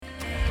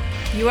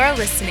You are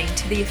listening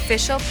to the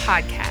official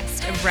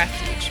podcast of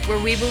Refuge, where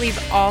we believe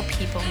all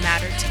people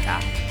matter to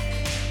God.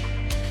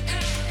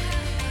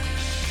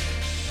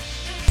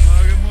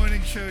 Good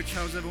morning, church.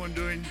 How's everyone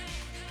doing?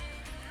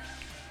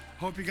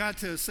 Hope you got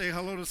to say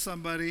hello to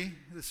somebody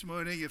this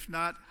morning. If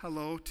not,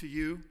 hello to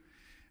you.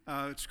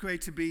 It's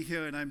great to be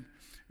here, and I'm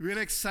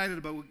really excited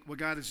about what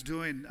God is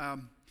doing.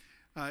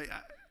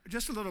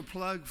 Just a little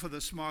plug for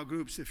the small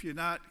groups. If you're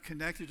not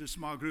connected to a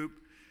small group,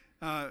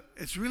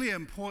 it's really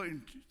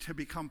important to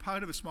become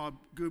part of a small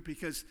group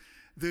because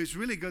there's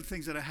really good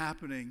things that are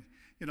happening.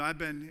 You know, I've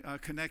been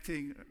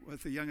connecting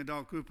with a young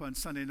adult group on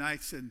Sunday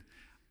nights, and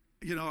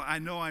I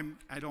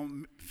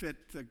don't fit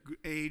the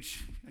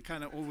age,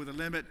 kind of over the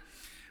limit,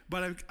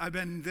 but I've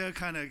been there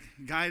kind of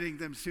guiding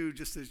them through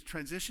just this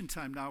transition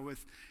time now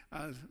with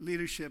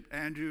leadership.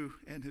 Andrew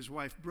and his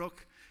wife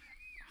Brooke,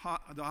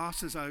 the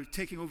officers are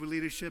taking over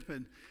leadership,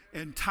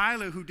 and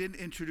Tyler, who didn't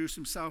introduce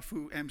himself,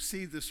 who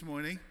emceed this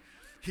morning,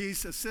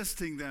 he's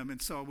assisting them.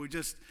 And so we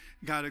just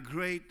got a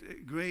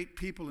great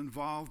people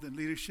involved in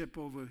leadership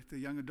over the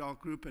young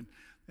adult group. And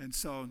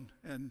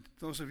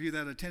those of you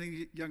that are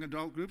attending young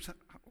adult groups,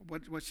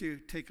 what's your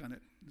take on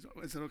it?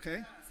 Is it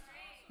okay?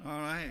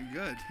 All right,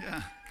 good,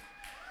 yeah.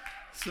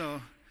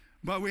 So,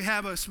 but we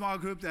have a small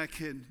group that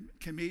can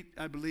meet,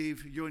 I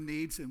believe, your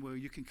needs and where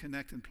you can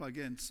connect and plug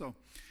in. So,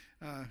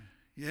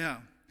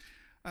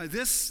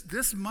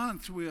 this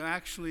month we're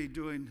actually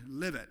doing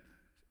Live It,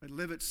 a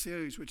Live It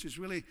series, which is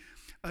really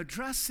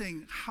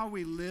addressing how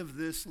we live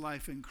this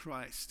life in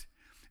Christ.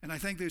 And I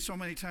think there's so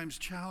many times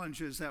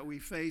challenges that we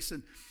face,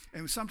 and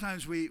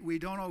sometimes we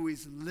don't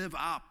always live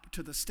up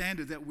to the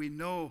standard that we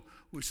know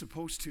we're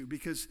supposed to,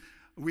 because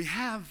we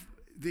have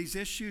these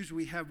issues,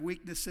 we have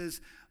weaknesses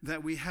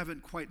that we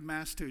haven't quite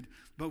mastered,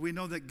 but we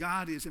know that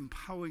God is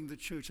empowering the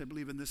church, I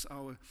believe, in this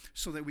hour,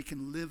 so that we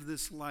can live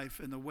this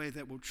life in a way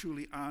that will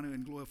truly honor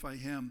and glorify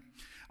Him.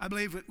 I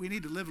believe that we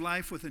need to live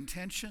life with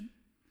intention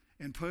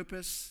and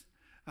purpose,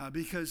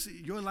 because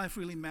your life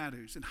really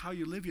matters, and how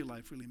you live your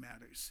life really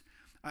matters.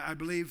 I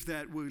believe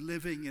that we're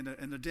living in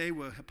a day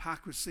where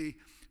hypocrisy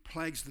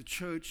plagues the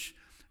church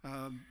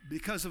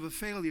because of a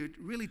failure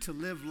really to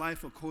live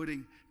life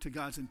according to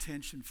God's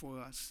intention for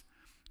us.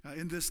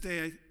 In this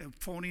day of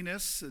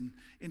phoniness and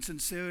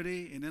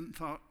insincerity and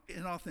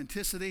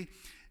inauthenticity,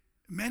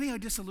 many are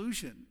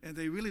disillusioned, and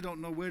they really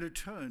don't know where to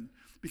turn,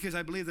 because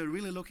I believe they're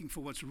really looking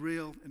for what's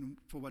real and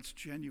for what's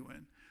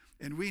genuine.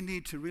 And we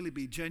need to really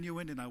be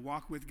genuine in our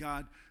walk with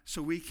God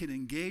so we can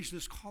engage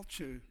this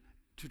culture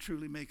to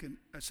truly make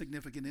a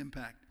significant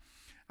impact.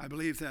 I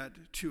believe that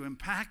to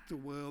impact the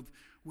world,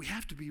 we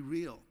have to be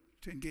real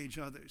to engage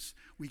others.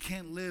 We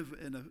can't live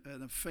in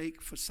a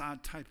fake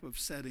facade type of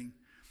setting.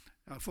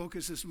 Our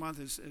focus this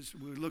month is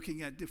we're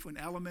looking at different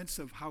elements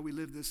of how we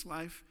live this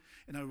life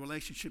in our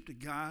relationship to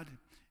God,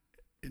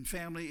 in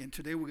family, and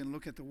today we're going to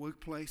look at the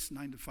workplace,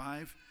 9 to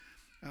 5.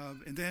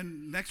 And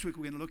then next week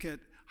we're going to look at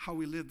how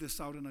we live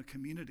this out in our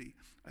community.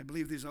 I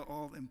believe these are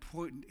all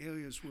important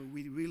areas where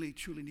we really,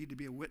 truly need to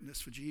be a witness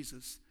for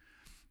Jesus.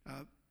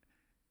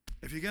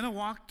 If you're going to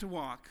walk the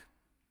walk,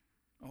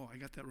 I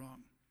got that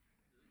wrong.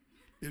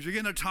 If you're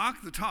going to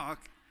talk the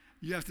talk,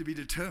 you have to be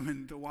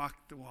determined to walk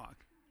the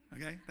walk.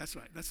 Okay? That's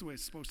right. That's the way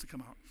it's supposed to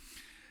come out.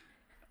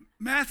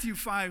 Matthew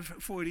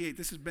 5:48,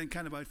 this has been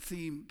kind of our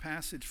theme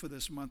passage for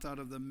this month out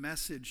of the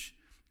Message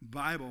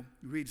Bible.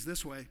 It reads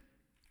this way.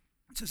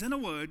 It says, in a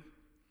word,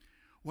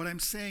 what I'm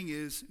saying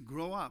is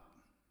grow up.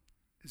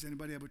 Has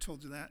anybody ever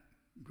told you that?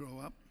 Grow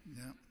up?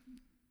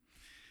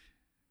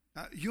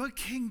 Yeah. Your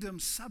kingdom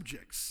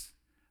subjects,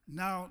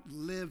 now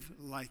live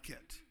like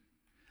it.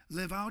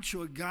 Live out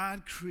your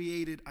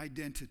God-created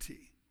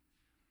identity.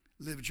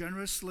 Live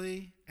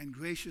generously and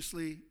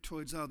graciously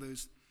towards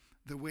others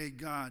the way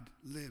God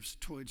lives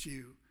towards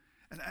you.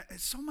 And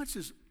so much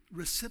is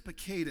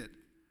reciprocated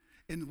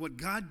in what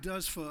God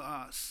does for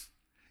us.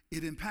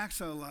 It impacts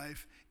our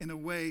life in a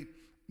way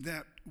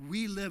that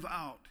we live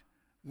out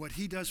what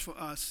He does for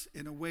us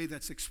in a way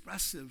that's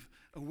expressive,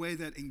 a way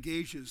that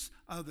engages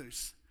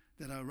others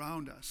that are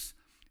around us.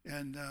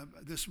 And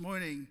this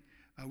morning,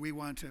 we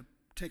want to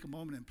take a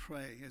moment and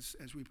pray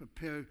as we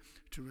prepare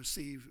to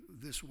receive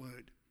this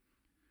word.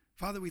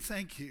 Father, we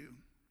thank You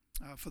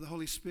for the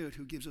Holy Spirit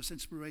who gives us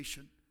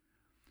inspiration,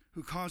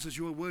 who causes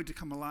Your word to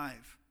come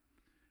alive.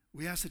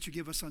 We ask that You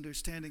give us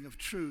understanding of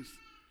truth,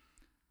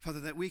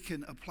 Father, that we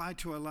can apply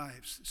to our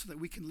lives so that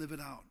we can live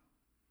it out,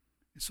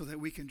 and so that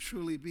we can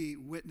truly be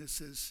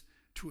witnesses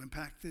to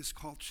impact this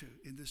culture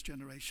in this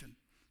generation.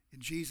 In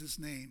Jesus'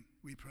 name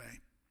we pray.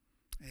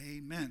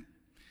 Amen.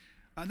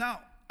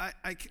 Now,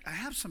 I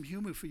have some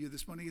humor for you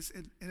this morning,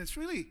 and it's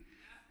really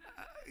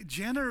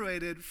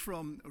generated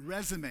from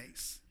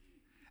resumes.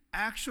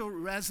 Actual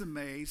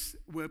resumes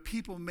where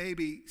people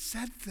maybe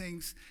said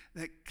things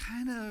that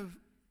kind of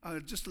are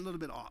just a little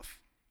bit off,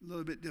 a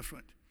little bit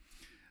different.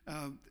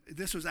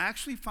 This was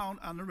actually found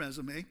on the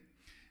resume.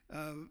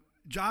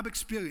 Job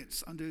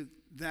experience, under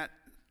that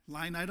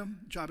line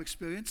item, job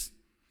experience.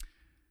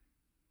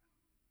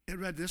 It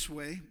read this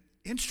way: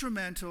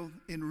 instrumental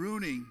in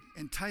ruining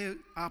entire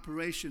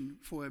operation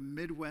for a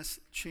Midwest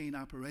chain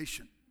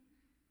operation.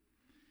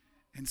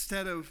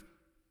 Instead of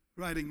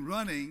writing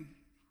running,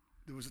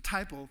 there was a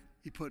typo,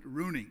 he put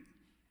ruining,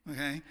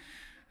 okay?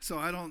 So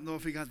I don't know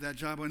if he got that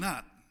job or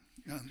not.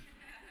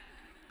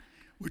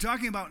 We're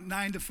talking about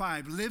 9 to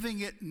 5,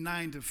 living it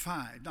 9 to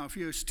 5. Now, if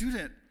you're a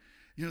student,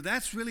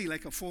 that's really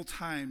like a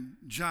full-time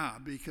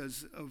job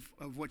because of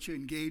what you're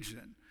engaged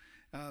in.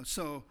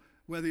 So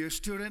whether you're a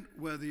student,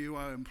 whether you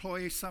are an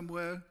employee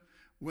somewhere,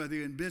 whether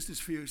you're in business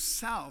for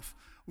yourself,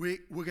 we're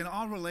going to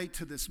all relate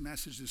to this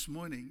message this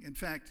morning. In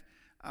fact,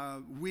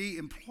 we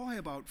employ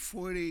about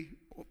 40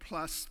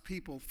 plus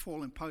people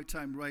full and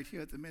part-time right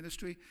here at the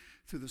ministry,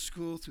 through the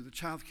school, through the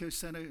child care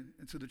center,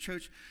 and through the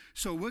church.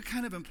 So we're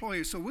kind of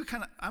employers. So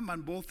I'm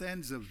on both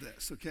ends of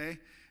this, okay?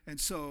 And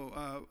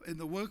so in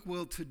the work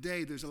world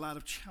today, there's a lot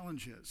of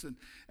challenges.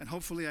 And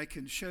hopefully I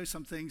can share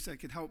some things that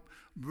can help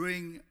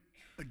bring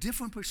a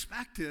different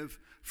perspective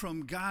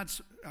from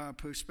God's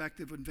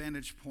perspective and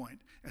vantage point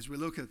as we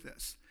look at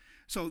this.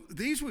 So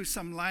these were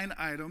some line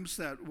items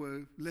that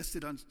were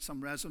listed on some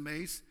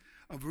resumes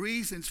of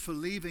reasons for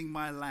leaving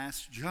my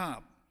last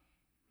job.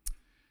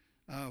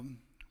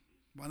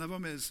 One of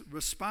them is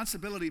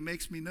responsibility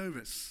makes me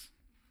nervous.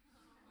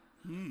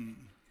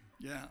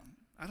 Yeah,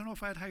 I don't know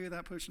if I'd hire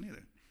that person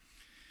either.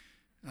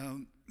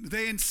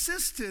 They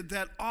insisted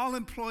that all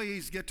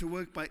employees get to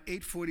work by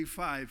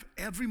 8:45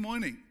 every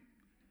morning.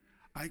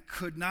 I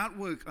could not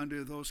work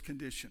under those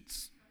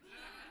conditions.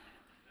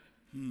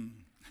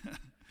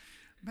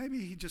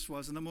 Maybe he just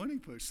wasn't a morning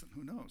person.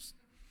 Who knows?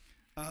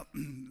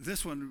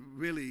 This one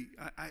really,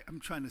 I'm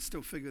trying to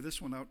still figure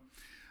this one out,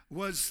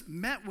 was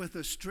met with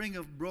a string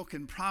of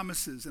broken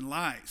promises and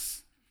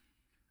lies,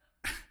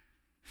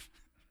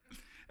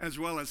 as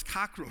well as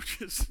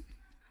cockroaches.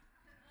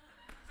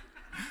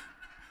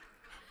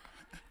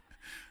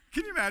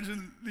 Can you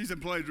imagine these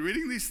employees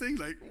reading these things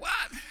like,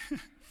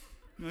 what?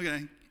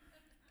 Okay.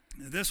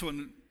 This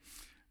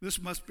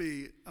must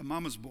be a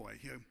mama's boy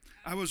here.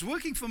 I was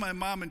working for my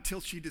mom until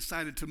she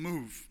decided to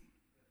move.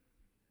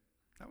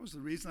 That was the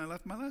reason I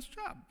left my last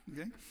job,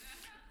 okay?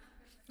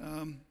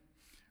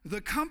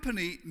 The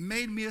company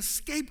made me a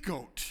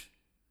scapegoat,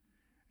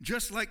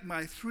 just like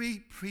my 3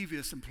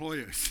 previous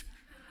employers.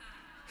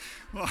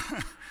 Well,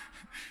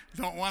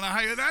 don't want to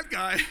hire that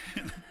guy.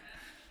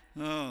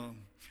 Oh.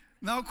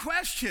 Now,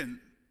 question,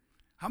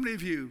 how many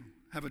of you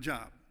have a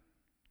job?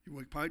 You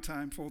work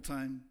part-time,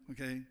 full-time,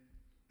 okay?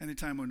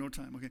 Anytime or no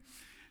time, okay?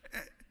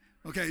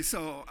 Okay,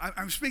 so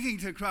I'm speaking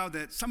to a crowd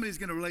that somebody's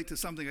going to relate to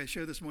something I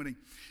shared this morning.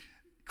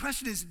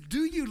 Question is,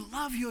 do you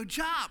love your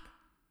job?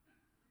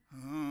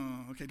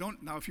 Oh, okay,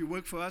 now if you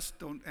work for us,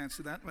 don't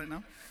answer that right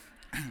now.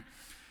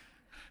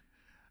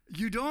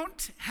 You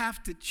don't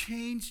have to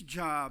change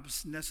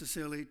jobs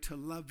necessarily to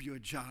love your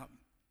job.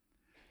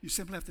 You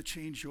simply have to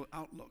change your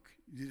outlook.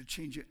 You need to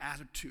change your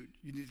attitude.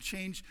 You need to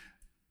change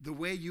the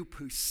way you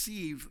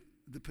perceive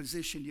the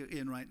position you're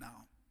in right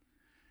now.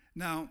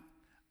 Now,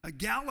 a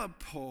Gallup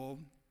poll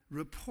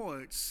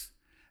reports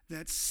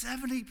that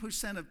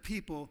 70% of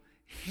people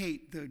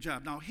hate their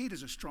job. Now, hate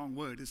is a strong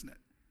word, isn't it?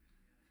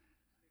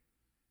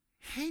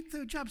 Hate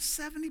their job,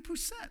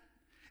 70%.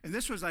 And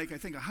this was like, I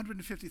think,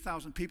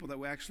 150,000 people that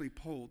were actually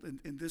polled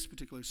in this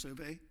particular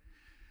survey.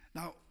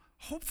 Now,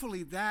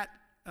 hopefully that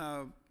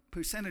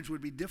percentage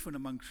would be different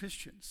among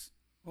Christians.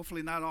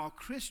 Hopefully not all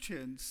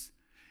Christians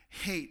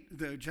hate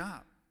their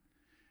job.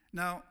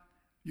 Now,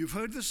 you've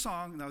heard the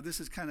song. Now, this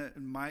is kind of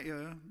in my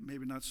era,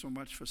 maybe not so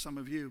much for some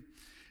of you.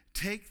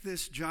 Take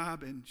this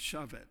job and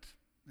shove it.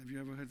 Have you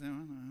ever heard that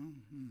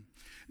one?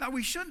 Now,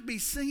 we shouldn't be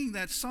singing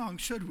that song,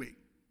 should we?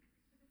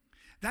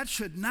 That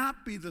should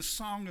not be the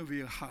song of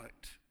your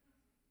heart.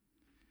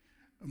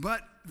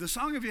 But the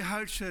song of your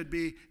heart should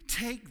be,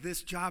 take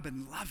this job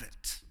and love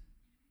it.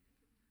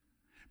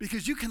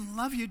 Because you can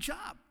love your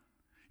job.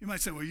 You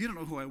might say, well, you don't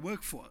know who I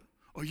work for.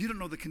 Or you don't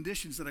know the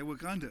conditions that I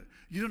work under.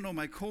 You don't know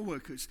my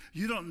coworkers.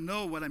 You don't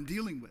know what I'm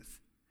dealing with.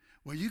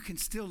 Well, you can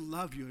still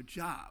love your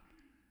job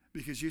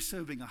because you're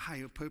serving a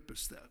higher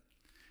purpose there.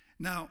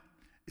 Now,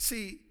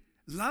 see,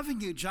 loving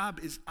your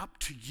job is up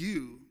to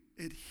you.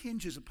 It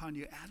hinges upon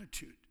your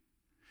attitude.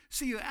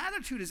 See, your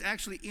attitude is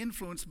actually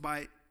influenced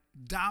by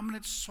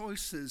dominant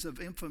sources of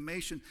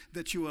information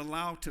that you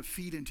allow to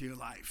feed into your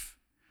life.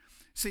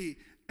 See,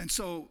 and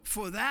so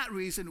for that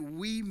reason,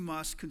 we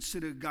must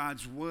consider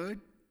God's word,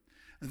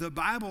 the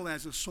Bible,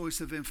 as a source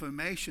of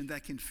information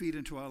that can feed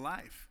into our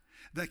life,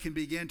 that can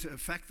begin to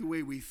affect the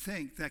way we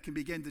think, that can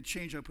begin to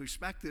change our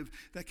perspective,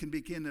 that can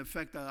begin to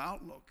affect our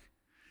outlook.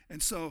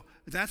 And so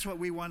that's what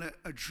we want to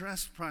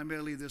address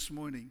primarily this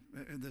morning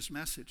in this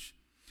message.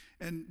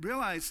 And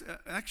realize,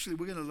 actually,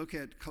 we're going to look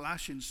at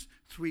Colossians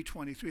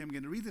 3:23. I'm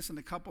going to read this in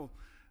a couple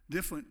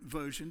different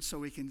versions so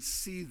we can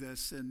see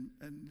this in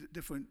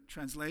different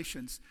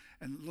translations.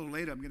 And a little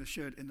later, I'm going to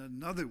share it in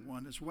another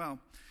one as well.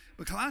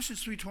 But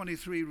Colossians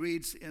 3:23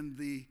 reads in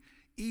the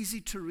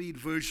easy-to-read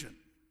version.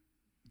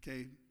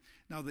 Okay?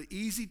 Now, the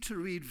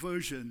easy-to-read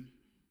version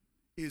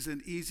is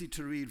an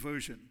easy-to-read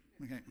version.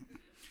 Okay?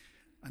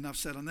 Enough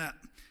said on that.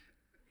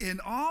 in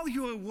all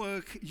your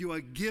work you are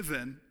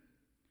given,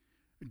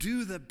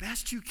 do the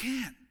best you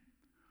can.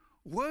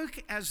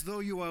 Work as though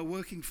you are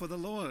working for the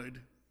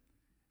Lord,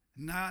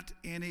 not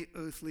any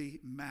earthly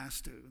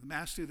master. The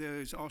master there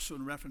is also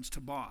in reference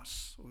to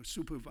boss or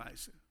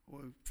supervisor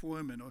or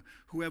foreman or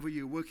whoever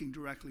you're working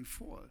directly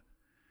for.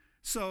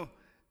 So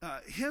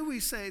here we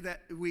say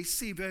that we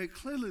see very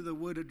clearly the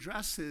word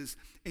addresses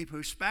a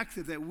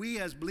perspective that we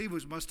as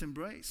believers must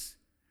embrace.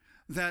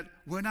 That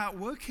we're not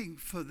working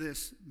for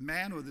this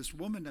man or this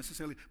woman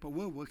necessarily, but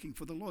we're working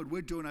for the Lord.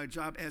 We're doing our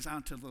job as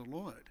unto the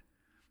Lord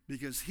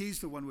because he's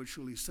the one we're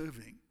truly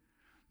serving.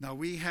 Now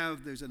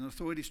there's an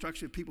authority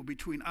structure of people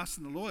between us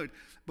and the Lord,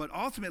 but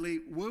ultimately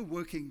we're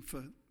working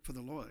for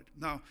the Lord.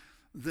 Now,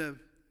 the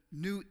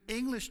New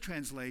English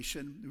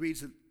translation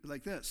reads it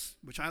like this,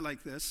 which I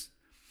like this.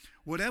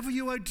 Whatever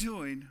you are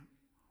doing,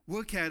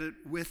 work at it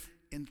with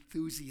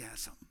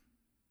enthusiasm,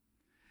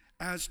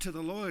 as to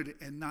the Lord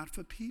and not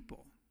for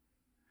people.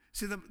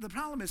 See, the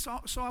problem is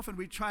so often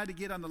we try to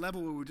get on the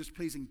level where we're just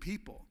pleasing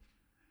people.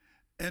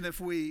 And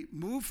if we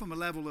move from a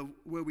level of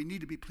where we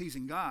need to be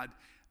pleasing God,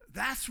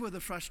 that's where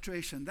the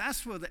frustration,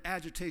 that's where the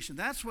agitation,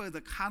 that's where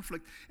the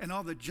conflict and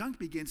all the junk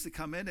begins to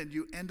come in, and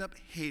you end up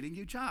hating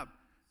your job.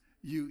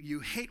 You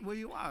hate where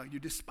you are. You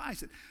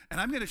despise it. And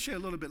I'm going to share a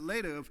little bit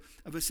later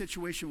of a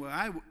situation where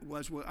I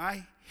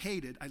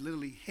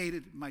literally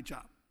hated my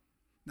job.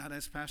 Not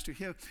as pastor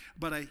here,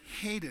 but I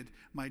hated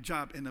my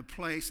job in a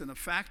place, in a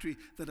factory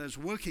that I was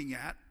working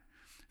at,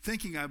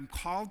 thinking I'm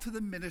called to the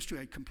ministry.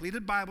 I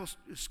completed Bible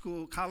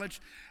school, college,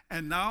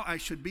 and now I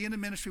should be in the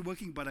ministry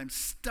working, but I'm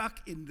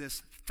stuck in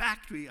this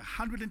factory,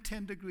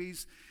 110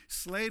 degrees,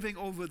 slaving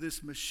over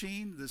this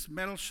machine, this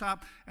metal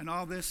shop, and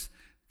all this,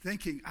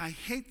 thinking, I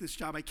hate this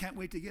job. I can't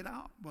wait to get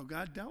out. Well,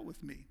 God dealt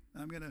with me.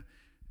 I'm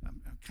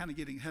kind of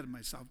getting ahead of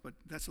myself, but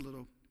that's a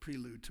little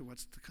prelude to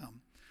what's to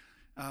come.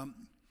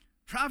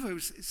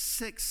 Proverbs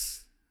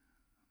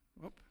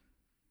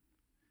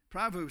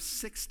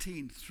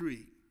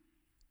 16:3.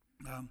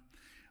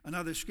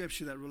 Another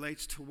scripture that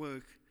relates to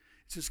work.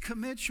 It says,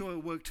 commit your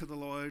work to the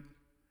Lord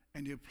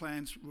and your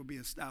plans will be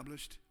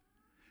established.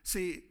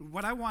 See,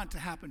 what I want to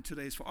happen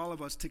today is for all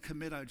of us to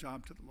commit our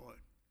job to the Lord.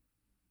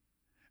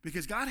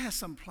 Because God has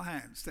some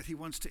plans that he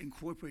wants to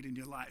incorporate in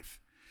your life,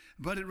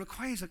 but it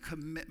requires a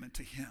commitment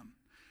to him.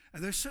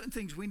 And there's certain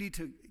things we need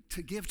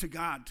to give to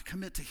God, to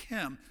commit to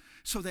him,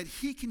 so that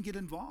he can get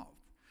involved.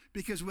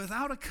 Because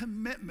without a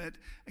commitment,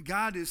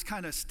 God is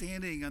kind of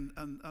standing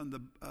on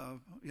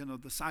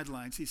the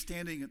sidelines. He's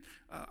standing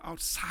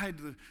outside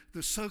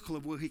the circle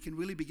of where he can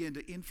really begin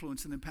to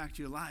influence and impact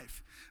your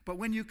life. But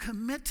when you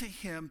commit to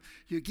him,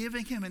 you're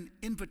giving him an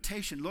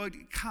invitation. Lord,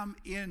 come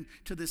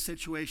into this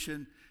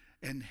situation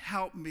and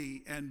help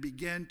me and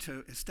begin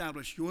to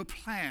establish your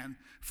plan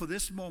for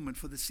this moment,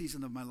 for the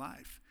season of my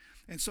life.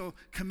 And so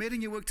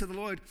committing your work to the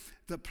Lord,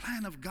 the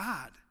plan of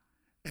God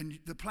and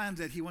the plan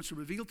that he wants to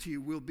reveal to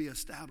you will be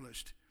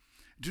established.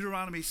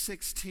 Deuteronomy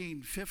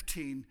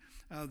 16:15,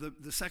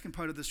 the second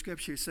part of the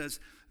scripture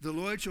says, the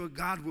Lord your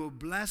God will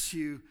bless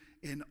you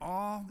in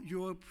all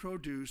your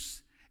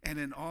produce and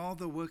in all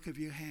the work of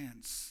your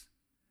hands,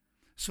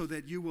 so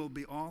that you will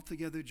be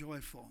altogether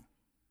joyful.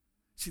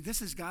 See,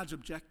 this is God's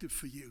objective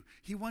for you.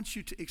 He wants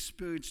you to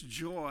experience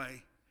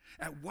joy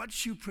at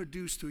what you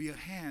produce through your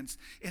hands.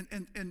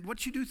 And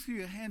what you do through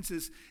your hands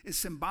is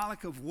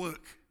symbolic of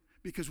work,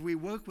 because we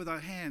work with our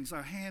hands.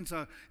 Our hands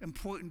are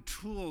important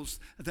tools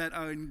that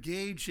are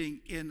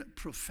engaging in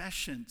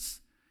professions.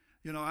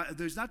 You know,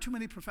 there's not too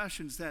many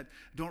professions that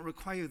don't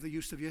require the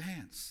use of your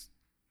hands.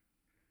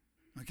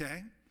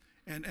 Okay?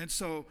 And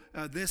so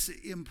this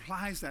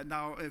implies that.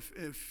 Now,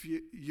 if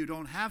you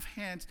don't have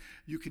hands,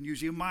 you can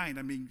use your mind.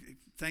 I mean,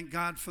 thank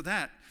God for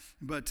that.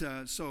 But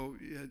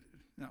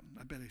no,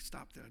 I better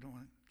stop there. I don't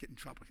want to get in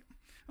trouble here.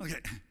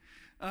 Okay.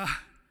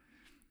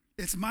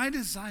 It's my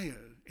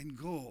desire and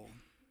goal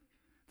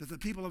that the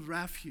people of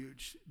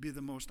Refuge be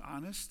the most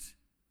honest,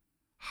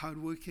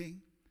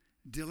 hardworking,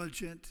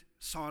 diligent,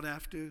 sought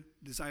after,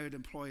 desired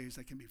employees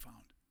that can be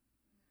found.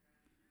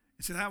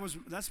 And so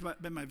that's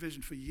been my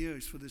vision for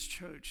years for this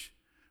church,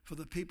 for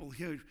the people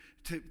here,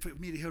 for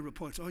me to hear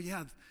reports. Oh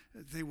yeah,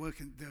 they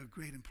work and they're a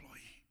great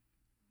employee.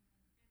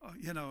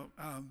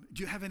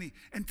 Do you have any?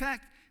 In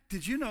fact,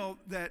 did you know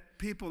that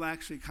people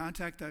actually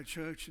contact our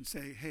church and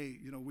say, hey,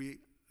 we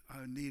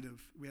are in need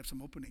of, we have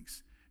some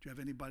openings. Do you have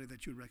anybody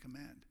that you'd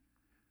recommend?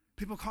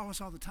 People call us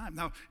all the time.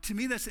 Now, to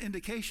me, that's an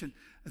indication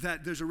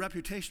that there's a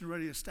reputation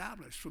already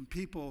established from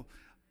people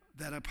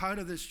that are part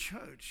of this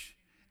church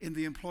in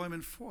the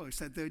employment force,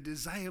 that they're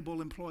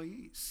desirable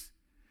employees.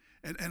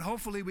 And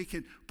hopefully we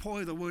can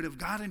pour the word of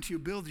God into you,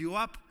 build you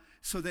up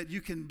so that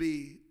you can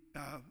be,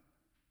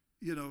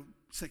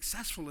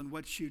 successful in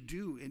what you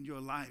do in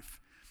your life,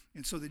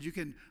 and so that you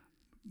can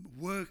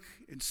work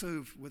and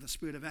serve with a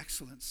spirit of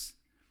excellence,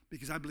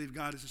 because I believe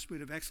God is a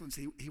spirit of excellence.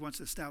 He wants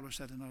to establish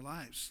that in our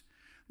lives.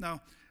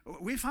 Now,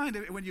 we find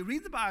that when you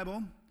read the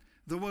Bible,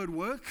 the word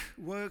work,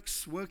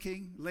 works,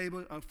 working,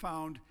 labor are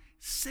found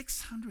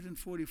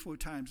 644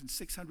 times in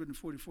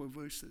 644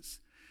 verses.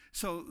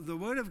 So the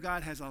Word of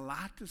God has a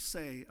lot to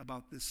say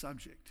about this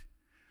subject.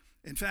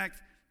 In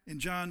fact, in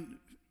John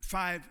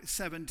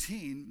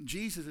 5:17,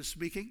 Jesus is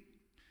speaking.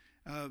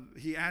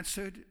 He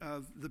answered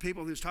the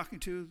people he was talking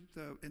to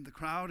in the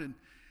crowd,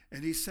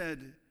 and he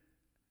said,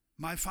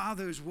 my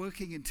Father is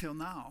working until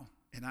now,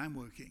 and I'm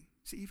working.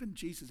 See, even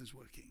Jesus is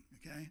working,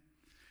 okay?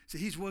 So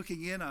he's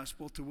working in us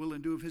both to will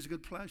and do of his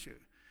good pleasure.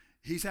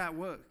 He's at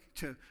work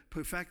to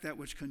perfect that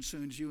which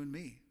concerns you and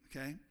me,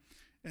 okay?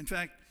 In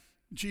fact,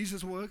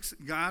 Jesus works,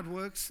 God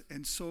works,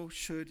 and so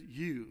should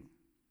you,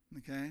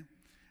 okay?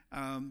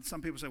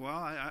 Some people say, well,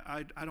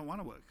 I don't want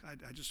to work.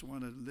 I just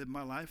want to live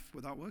my life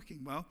without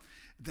working. Well,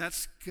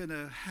 that's going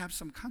to have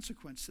some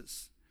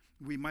consequences.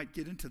 We might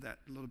get into that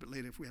a little bit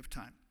later if we have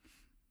time.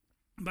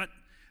 But,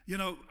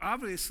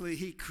 obviously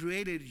he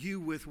created you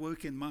with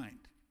work in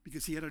mind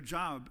because he had a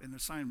job and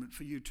assignment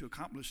for you to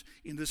accomplish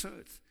in this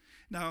earth.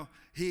 Now,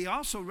 he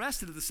also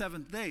rested at the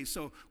seventh day,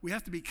 so we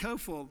have to be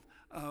careful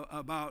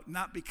about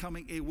not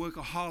becoming a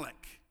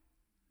workaholic.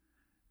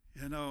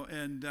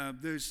 And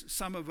there's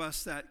some of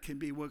us that can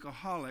be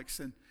workaholics,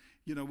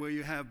 and where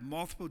you have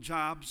multiple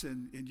jobs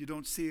and you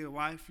don't see your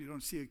wife, you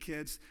don't see your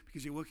kids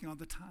because you're working all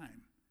the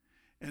time.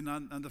 And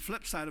on the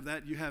flip side of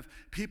that, you have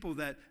people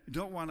that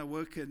don't want to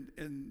work,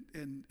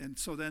 and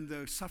so then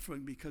they're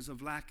suffering because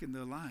of lack in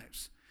their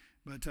lives.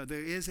 But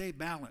there is a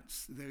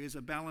balance. There is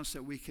a balance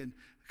that we can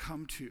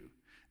come to.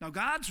 Now,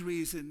 God's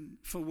reason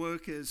for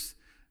work is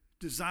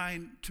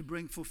designed to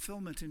bring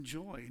fulfillment and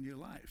joy in your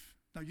life.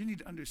 Now, you need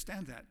to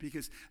understand that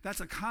because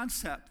that's a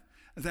concept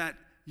that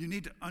you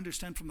need to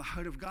understand from the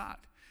heart of God.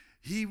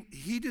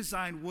 He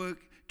designed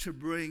work to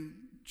bring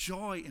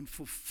joy and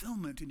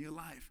fulfillment in your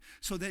life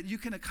so that you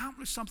can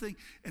accomplish something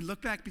and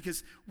look back,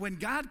 because when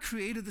God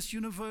created this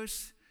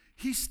universe,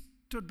 he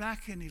stood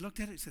back and he looked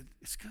at it and said,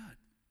 it's good.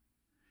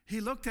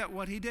 He looked at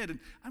what he did, and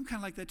I'm kind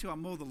of like that too. I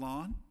mow the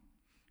lawn,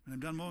 and I'm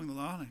done mowing the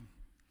lawn, and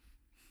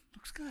it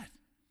looks good.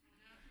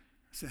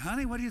 I say,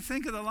 honey, what do you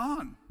think of the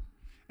lawn?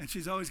 And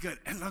she's always good.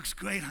 It looks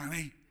great,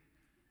 honey.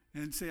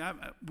 And see,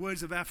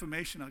 words of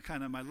affirmation are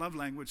kind of my love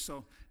language,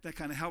 so that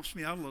kind of helps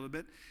me out a little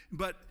bit.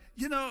 But,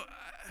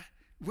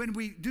 when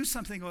we do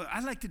something, or I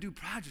like to do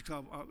projects,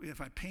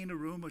 if I paint a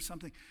room or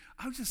something,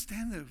 I'll just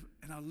stand there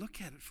and I'll look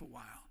at it for a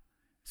while.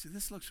 See,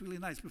 this looks really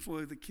nice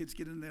before the kids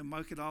get in there and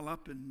mark it all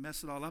up and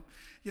mess it all up.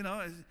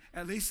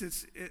 At least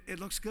it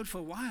looks good for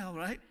a while,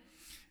 right?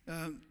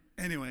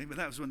 Anyway, but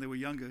that was when they were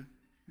younger.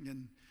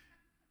 And,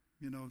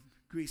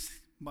 grease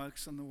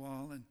marks on the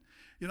wall. And,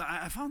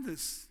 I found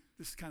this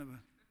kind of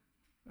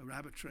a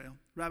rabbit trail.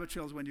 Rabbit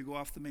trail is when you go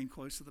off the main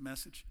course of the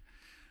message.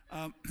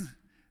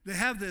 They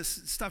have this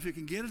stuff, you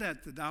can get it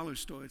at the dollar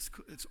store. It's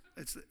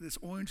this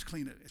orange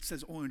cleaner. It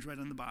says orange right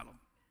on the bottle.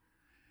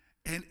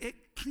 And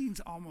it cleans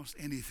almost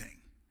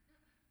anything.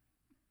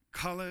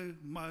 Color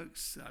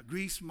marks,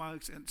 grease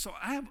marks. And so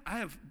I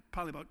have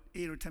probably about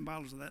 8 or 10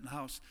 bottles of that in the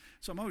house.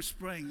 So I'm always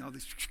spraying all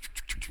these,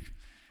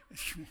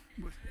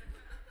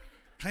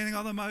 cleaning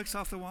all the marks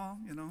off the wall,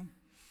 And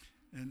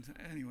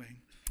anyway,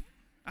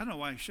 I don't know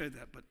why I shared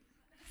that, but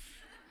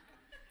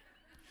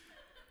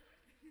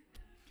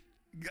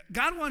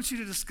God wants you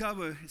to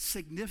discover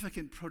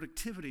significant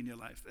productivity in your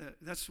life.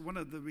 That's one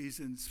of the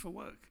reasons for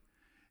work.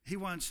 He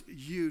wants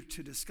you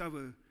to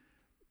discover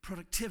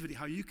productivity,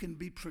 how you can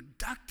be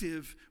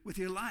productive with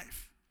your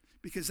life,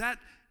 because that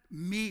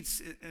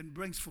meets and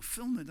brings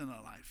fulfillment in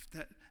our life,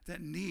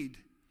 that need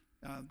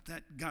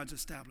that God's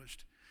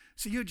established.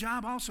 So your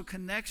job also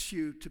connects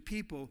you to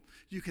people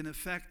you can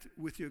affect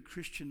with your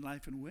Christian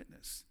life and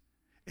witness.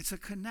 It's a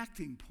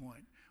connecting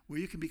point where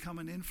you can become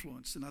an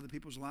influence in other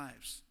people's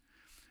lives.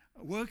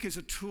 Work is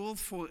a tool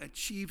for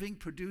achieving,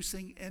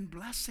 producing, and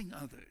blessing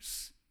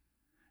others.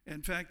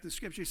 In fact, the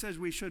scripture says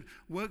we should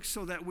work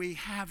so that we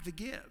have to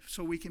give,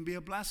 so we can be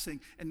a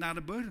blessing and not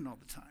a burden all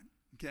the time,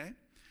 okay?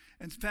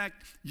 In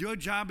fact, your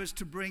job is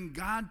to bring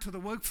God to the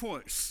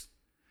workforce,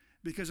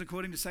 because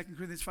according to 2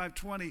 Corinthians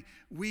 5:20,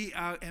 we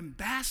are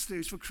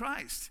ambassadors for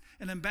Christ.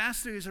 An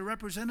ambassador is a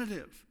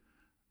representative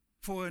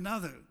for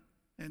another,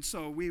 and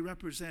so we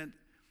represent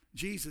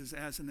Jesus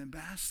as an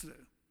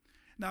ambassador.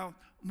 Now,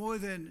 more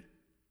than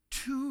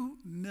 2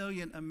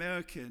 million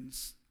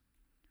Americans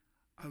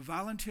are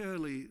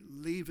voluntarily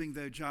leaving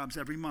their jobs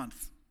every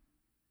month.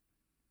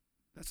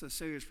 That's a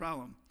serious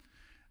problem.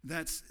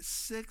 That's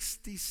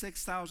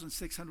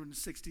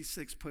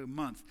 66,666 per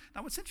month.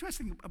 Now, what's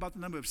interesting about the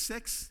number of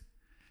 6,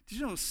 did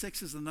you know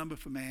 6 is the number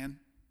for man?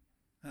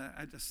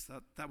 I just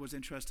thought that was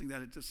interesting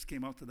that it just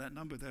came out to that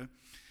number there.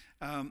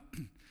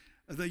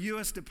 The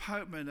U.S.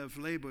 Department of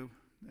Labor,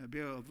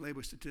 Bureau of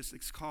Labor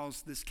Statistics,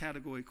 calls this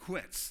category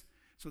quits.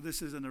 So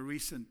this is in a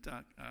recent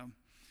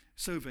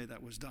survey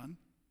that was done.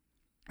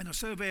 In a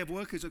survey of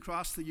workers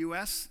across the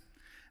U.S.,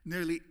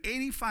 nearly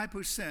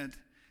 85%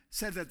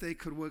 said that they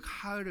could work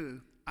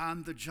harder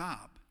on the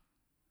job.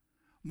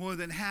 More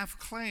than half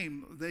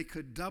claim they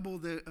could double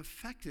their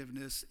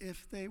effectiveness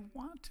if they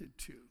wanted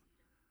to.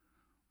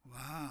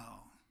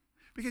 Wow.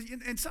 Because,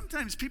 and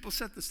sometimes people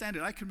set the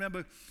standard. I can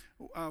remember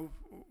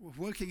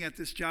working at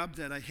this job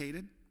that I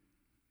hated.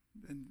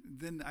 And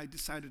then I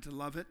decided to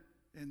love it,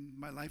 and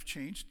my life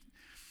changed.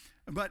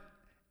 But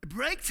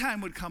break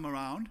time would come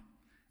around,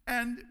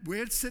 and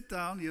we'd sit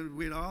down.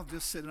 We'd all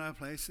just sit in our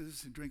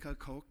places and drink our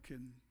Coke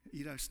and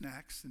eat our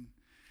snacks, and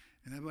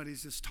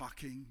everybody's just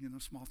talking,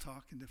 small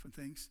talk and different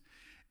things.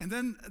 And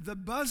then the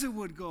buzzer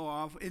would go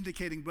off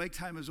indicating break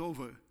time is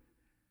over.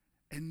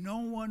 And no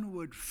one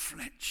would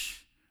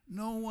flinch.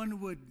 No one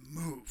would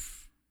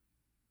move.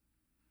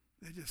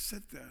 They just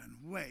sit there and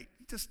wait.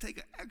 Just take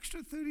an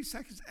extra 30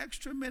 seconds,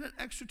 extra minute,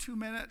 extra 2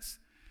 minutes.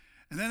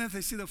 And then if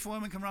they see the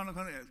foreman come around the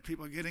corner,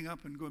 people are getting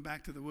up and going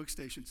back to the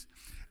workstations.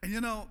 And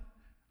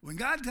when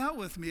God dealt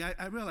with me,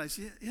 I realized,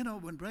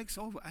 when break's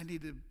over, I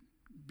need to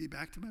be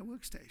back to my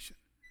workstation.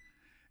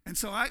 And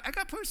so I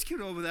got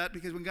persecuted over that,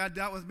 because when God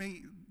dealt with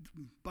me,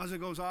 buzzer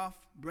goes off,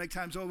 break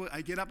time's over,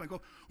 I get up and go,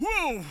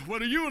 whoa,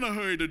 what are you in a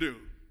hurry to do?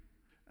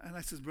 And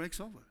I says, break's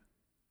over.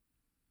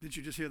 Did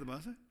you just hear the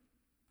buzzer?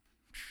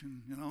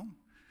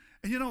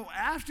 And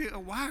after a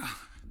while,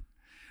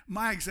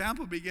 my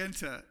example began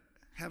to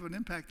have an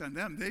impact on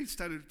them. They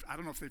started, I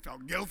don't know if they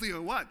felt guilty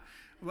or what,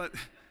 but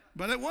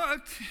it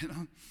worked,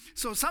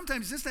 So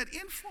sometimes just that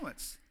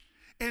influence.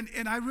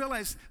 And I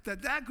realized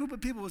that group of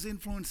people was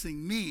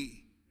influencing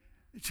me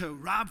to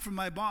rob from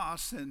my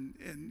boss, and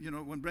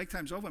when break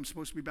time's over, I'm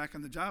supposed to be back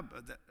on the job.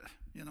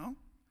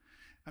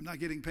 I'm not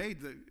getting paid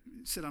to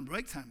sit on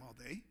break time all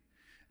day.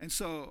 And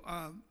so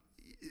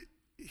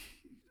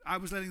I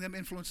was letting them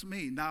influence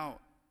me. Now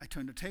I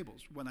turned the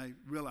tables when I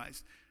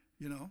realized,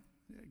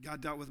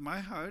 God dealt with my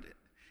heart,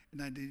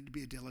 and I needed to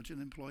be a diligent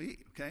employee,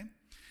 okay?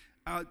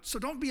 So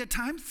don't be a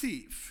time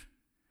thief.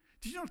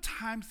 Did you know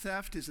time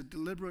theft is a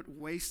deliberate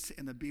waste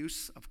and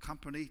abuse of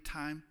company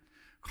time?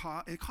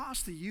 It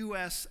costs the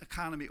U.S.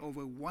 economy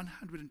over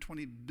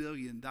 $120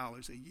 billion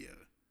a year.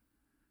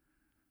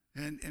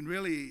 And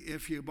really,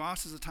 if your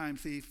boss is a time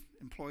thief,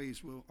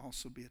 employees will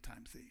also be a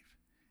time thief.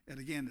 And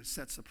again, it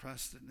sets a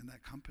precedent in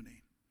that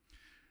company.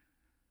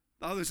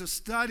 Now, there's a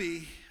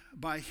study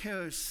by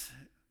Harris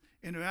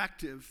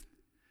Interactive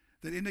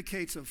that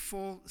indicates a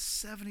full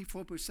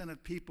 74%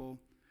 of people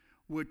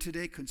would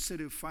today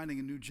consider finding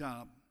a new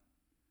job.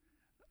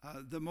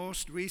 The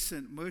most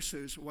recent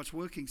Mercer's What's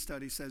Working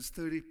study says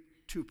 32%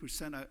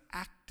 are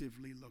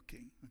actively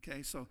looking,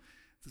 okay? So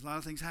there's a lot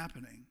of things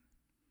happening.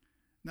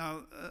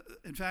 Now,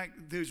 in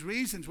fact, there's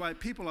reasons why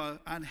people are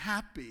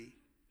unhappy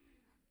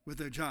with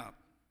their job.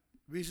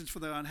 Reasons for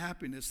their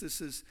unhappiness.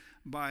 This is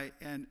by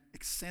an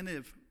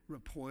Incentive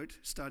Report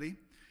study.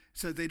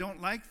 So they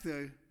don't like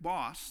their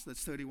boss,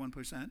 that's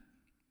 31%.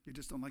 They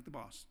just don't like the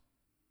boss.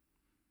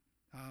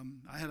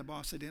 I had a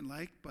boss I didn't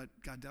like, but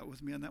God dealt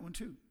with me on that one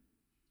too.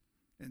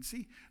 And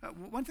see,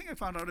 one thing I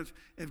found out,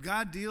 if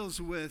God deals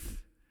with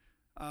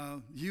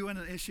you on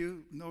an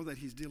issue, know that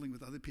he's dealing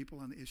with other people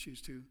on the issues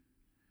too.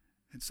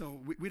 And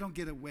so we don't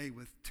get away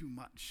with too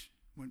much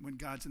when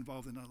God's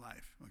involved in our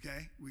life,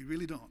 okay? We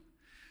really don't.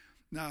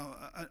 Now,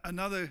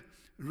 another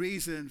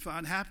reason for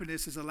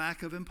unhappiness is a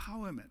lack of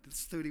empowerment.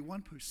 It's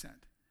 31%.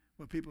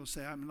 Where people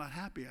say, I'm not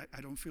happy.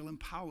 I don't feel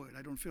empowered.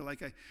 I don't feel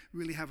like I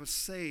really have a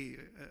say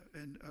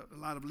and a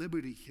lot of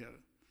liberty here.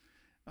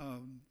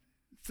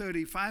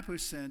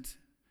 35%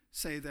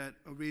 say that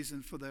a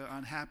reason for their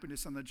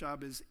unhappiness on the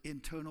job is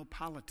internal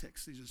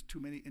politics. There's just too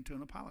many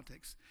internal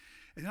politics.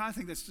 And I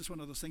think that's just one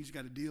of those things you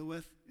got to deal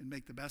with and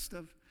make the best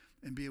of,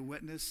 and be a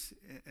witness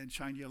and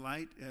shine your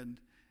light. And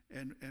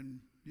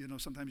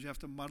sometimes you have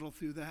to muddle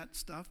through that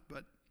stuff.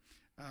 But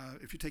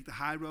if you take the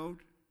high road,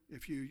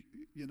 if you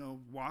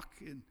walk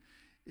in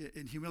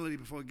humility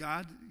before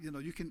God,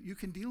 you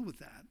can deal with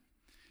that.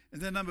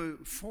 And then number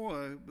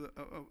 4,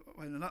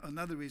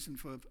 another reason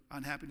for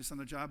unhappiness on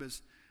the job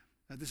is,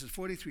 this is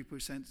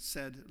 43%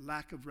 said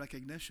lack of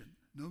recognition.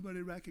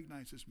 Nobody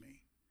recognizes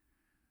me.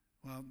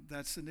 Well,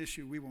 that's an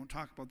issue. We won't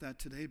talk about that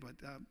today, but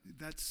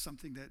that's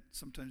something that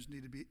sometimes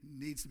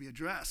needs to be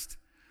addressed.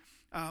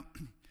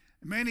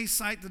 Many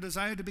cite the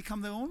desire to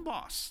become their own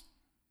boss.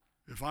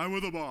 If I were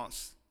the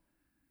boss,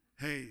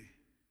 hey,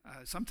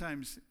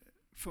 sometimes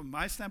from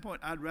my standpoint,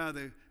 I'd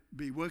rather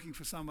be working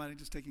for somebody,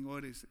 just taking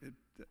orders.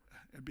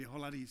 It'd be a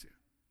whole lot easier.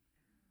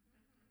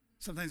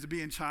 Sometimes to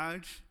be in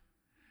charge,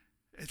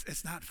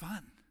 it's not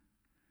fun.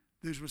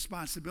 There's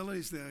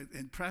responsibilities there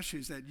and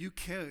pressures that you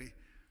carry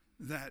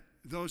that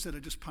those that are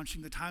just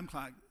punching the time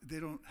clock, they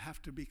don't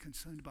have to be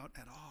concerned about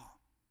at all.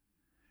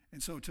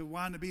 And so to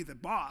want to be the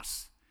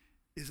boss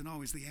isn't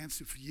always the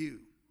answer for you.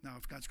 Now,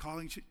 if God's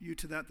calling you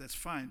to that, that's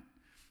fine.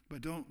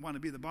 But don't want to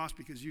be the boss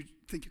because you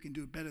think you can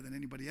do it better than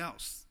anybody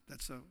else.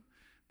 That's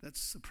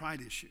a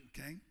pride issue,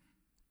 okay?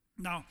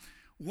 Now,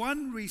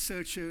 one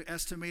researcher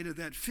estimated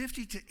that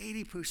 50 to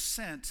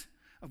 80%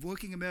 of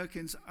working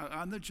Americans are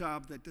on the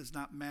job that does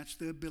not match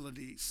their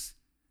abilities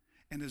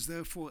and is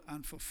therefore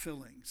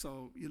unfulfilling.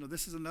 So,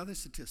 this is another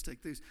statistic.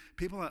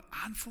 People are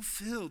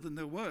unfulfilled in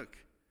their work.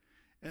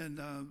 And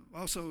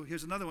also,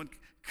 here's another one.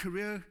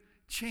 Career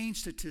change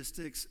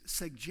statistics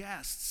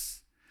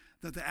suggests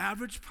that the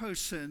average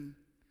person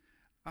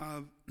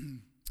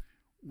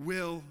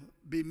will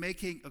be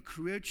making a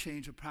career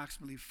change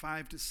approximately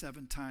 5 to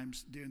 7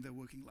 times during their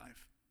working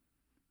life.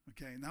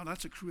 Okay, now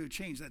that's a career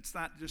change. That's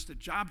not just a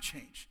job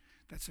change.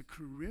 That's a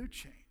career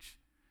change.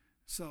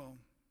 So,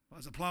 I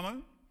was a plumber,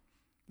 then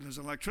there's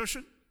an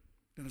electrician,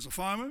 then there's a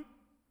farmer,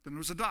 then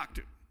there's a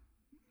doctor.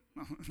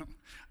 No,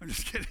 I'm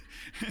just kidding.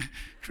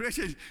 Career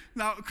change.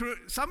 Now,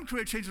 some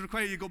career changes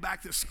require you to go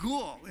back to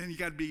school, and you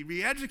got to be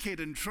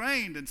re-educated and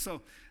trained, and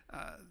so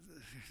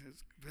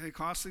it's very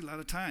costly, a lot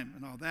of time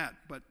and all that.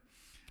 But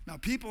now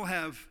people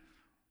have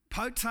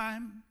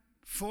part-time,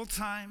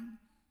 full-time,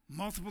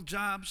 multiple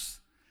jobs.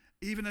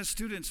 Even as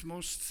students,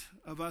 most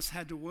of us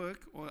had to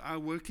work or are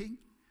working,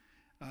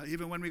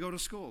 even when we go to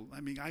school.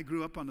 I mean, I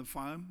grew up on the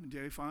farm, a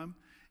dairy farm,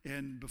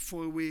 and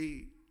before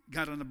we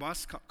got on the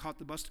bus, caught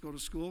the bus to go to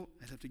school,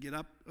 I'd have to get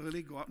up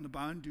early, go out in the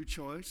barn, do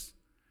chores.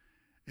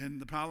 And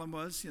the problem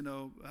was,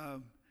 I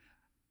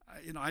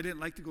didn't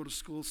like to go to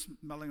school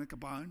smelling like a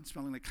barn,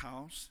 smelling like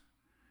cows.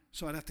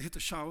 So I'd have to hit the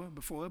shower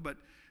before. But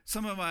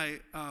some of my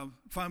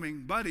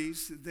farming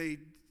buddies, they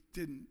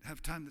didn't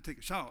have time to take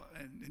a shower,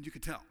 and you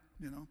could tell,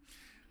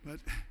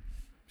 But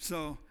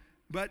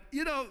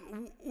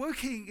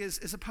working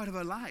is a part of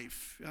our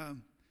life.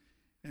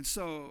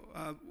 So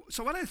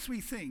what are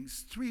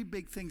three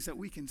big things that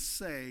we can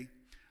say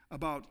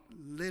about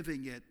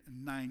living it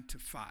 9 to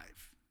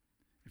 5?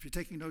 If you're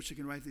taking notes, you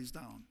can write these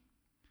down.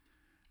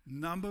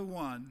 Number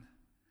one,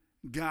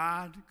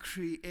 God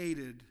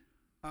created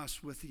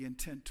us with the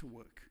intent to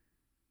work.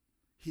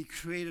 He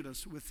created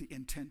us with the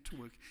intent to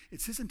work.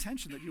 It's his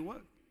intention that you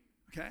work,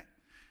 okay?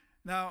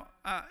 Now,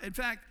 in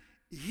fact,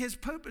 his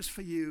purpose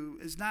for you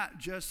is not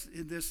just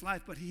in this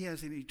life, but he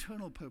has an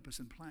eternal purpose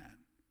and plan.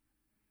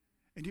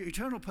 And your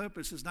eternal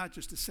purpose is not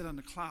just to sit on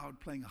the cloud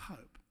playing a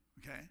harp,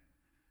 okay?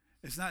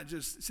 It's not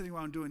just sitting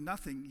around doing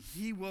nothing.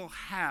 He will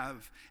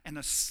have an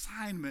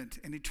assignment,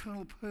 an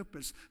eternal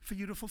purpose for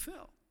you to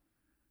fulfill.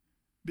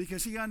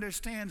 Because he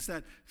understands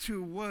that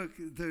through work,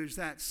 there's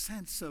that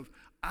sense of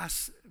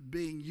us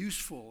being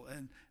useful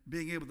and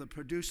being able to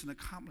produce and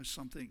accomplish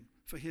something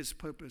for his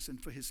purpose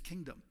and for his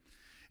kingdom.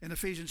 In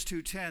Ephesians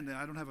 2:10,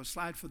 I don't have a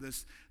slide for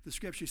this, the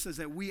scripture says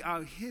that we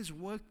are his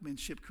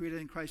workmanship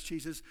created in Christ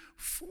Jesus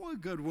for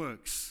good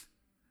works.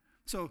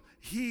 So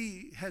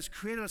he has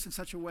created us in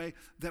such a way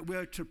that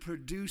we're to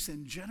produce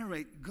and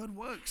generate good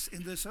works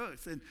in this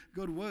earth and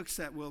good works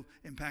that will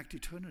impact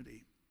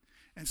eternity.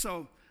 And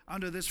so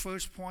under this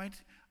first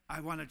point, I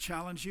want to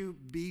challenge you,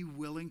 be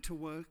willing to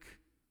work.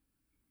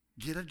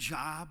 Get a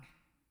job.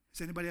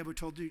 Has anybody ever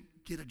told you,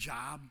 get a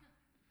job?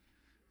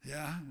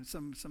 Yeah,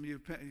 some of you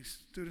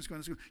students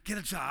going to school, get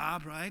a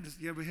job, right?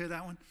 You ever hear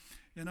that one?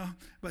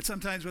 But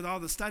sometimes with all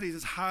the studies,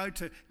 it's hard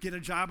to get a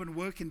job and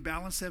work and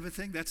balance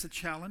everything. That's a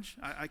challenge.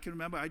 I can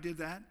remember I did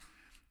that.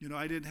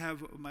 I didn't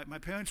have, my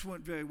parents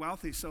weren't very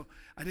wealthy, so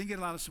I didn't get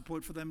a lot of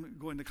support for them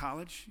going to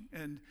college.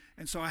 And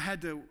so I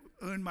had to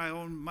earn my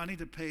own money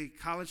to pay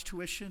college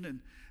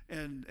tuition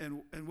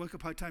and work a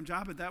part-time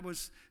job. And that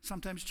was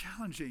sometimes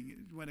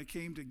challenging when it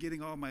came to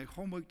getting all my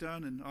homework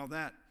done and all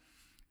that.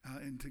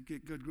 And to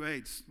get good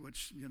grades,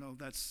 which,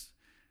 that's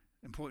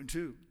important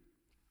too.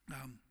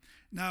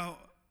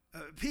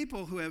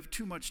 People who have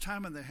too much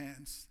time on their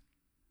hands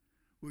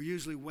will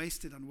usually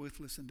waste it on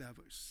worthless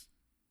endeavors.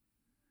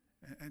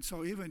 And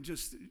so even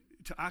just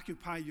to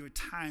occupy your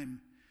time,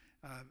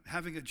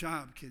 having a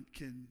job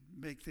can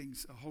make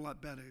things a whole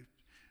lot better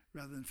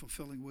rather than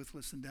fulfilling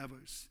worthless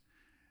endeavors.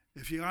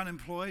 If you're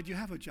unemployed, you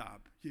have a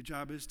job. Your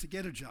job is to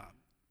get a job.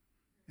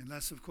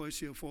 Unless, of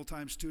course, you're a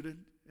full-time student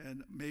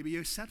and maybe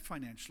you're set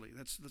financially.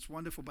 That's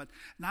wonderful, but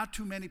not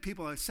too many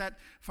people are set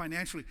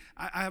financially.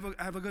 I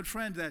have a good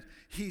friend that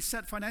he's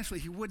set financially.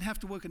 He wouldn't have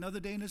to work another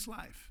day in his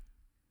life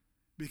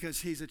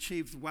because he's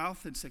achieved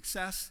wealth and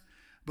success,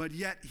 but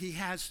yet he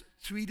has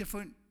 3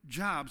 different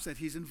jobs that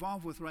he's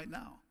involved with right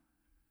now.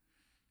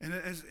 And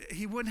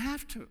he wouldn't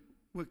have to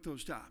work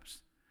those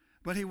jobs,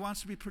 but he wants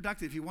to be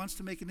productive. He wants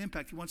to make an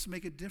impact. He wants to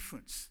make a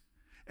difference.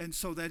 And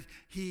so that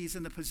he's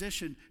in the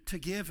position to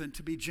give and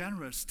to be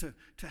generous, to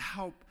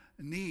help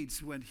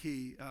needs when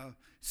he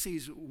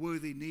sees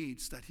worthy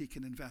needs that he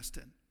can invest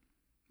in.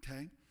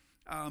 Okay,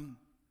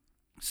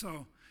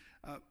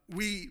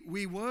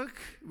 we work,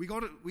 we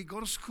go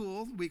to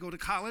school, we go to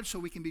college so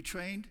we can be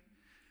trained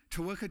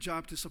to work a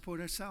job to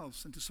support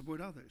ourselves and to support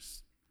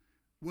others.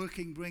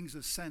 Working brings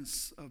a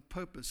sense of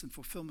purpose and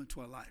fulfillment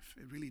to our life.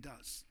 It really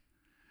does.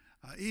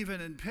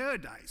 Even in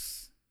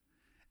paradise,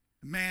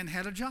 man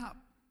had a job.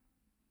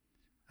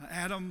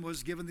 Adam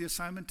was given the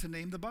assignment to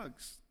name the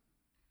bugs,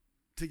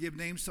 to give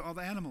names to all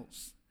the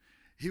animals.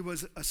 He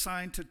was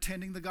assigned to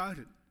tending the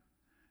garden.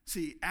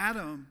 See,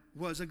 Adam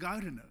was a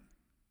gardener,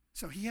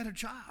 so he had a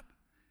job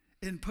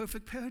in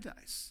perfect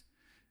paradise.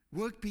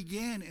 Work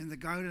began in the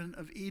Garden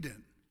of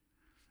Eden.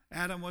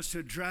 Adam was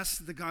to dress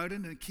the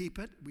garden and keep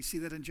it. We see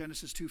that in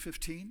Genesis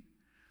 2:15.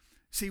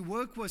 See,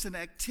 work was an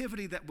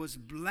activity that was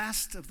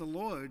blessed of the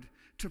Lord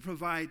to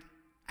provide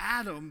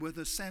Adam with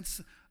a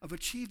sense of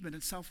achievement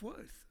and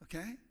self-worth,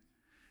 okay?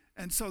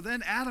 And so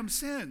then Adam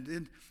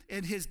sinned,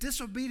 and his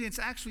disobedience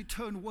actually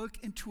turned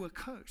work into a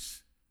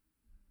curse.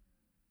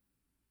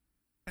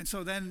 And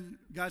so then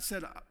God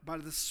said, by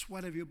the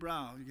sweat of your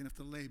brow, you're going to have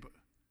to labor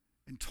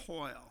and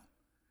toil,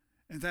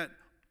 and that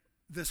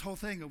this whole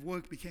thing of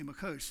work became a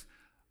curse.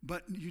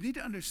 But you need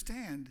to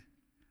understand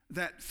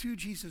that through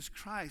Jesus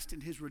Christ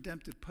and his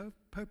redemptive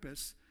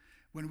purpose,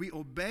 when we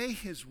obey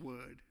his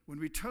word, when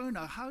we turn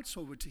our hearts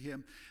over to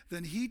him,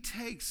 then he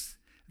takes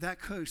that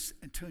curse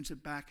and turns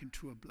it back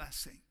into a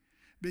blessing.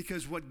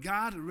 Because what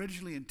God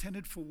originally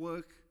intended for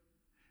work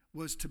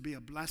was to be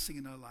a blessing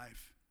in our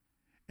life.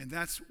 And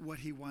that's what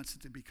he wants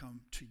it to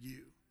become to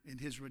you in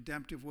his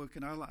redemptive work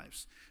in our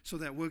lives. So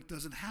that work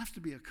doesn't have to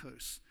be a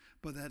curse,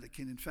 but that it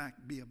can in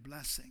fact be a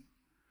blessing.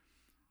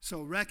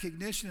 So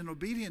recognition and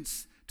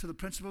obedience to the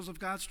principles of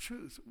God's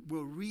truth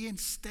will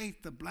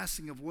reinstate the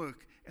blessing of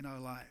work in our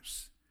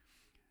lives.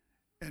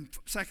 In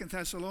 2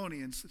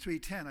 Thessalonians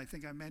 3:10, I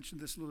think I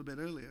mentioned this a little bit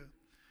earlier.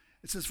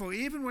 It says, "For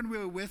even when we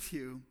were with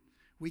you,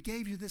 we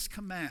gave you this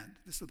command."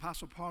 This is the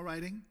Apostle Paul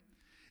writing.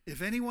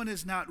 "If anyone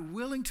is not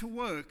willing to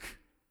work,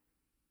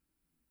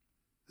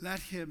 let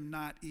him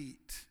not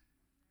eat."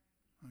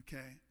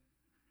 Okay?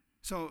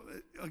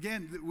 So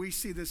again, we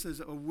see this as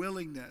a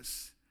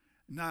willingness,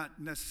 not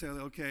necessarily,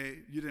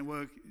 okay, you didn't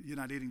work, you're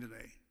not eating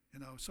today.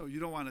 So you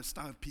don't want to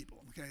starve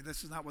people. Okay?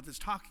 This is not what this is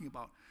talking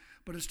about.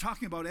 But it's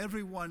talking about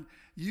everyone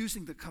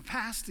using the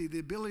capacity, the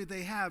ability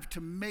they have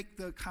to make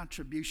the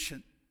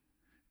contribution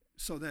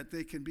so that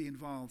they can be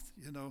involved,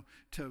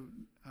 to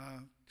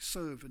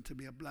serve and to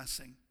be a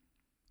blessing.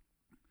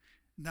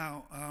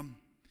 Now,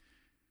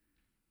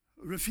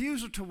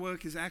 refusal to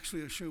work is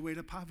actually a sure way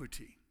to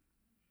poverty.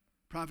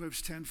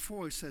 Proverbs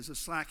 10:4 says, "A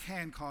slack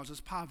hand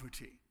causes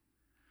poverty,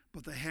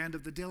 but the hand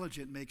of the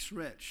diligent makes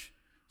rich."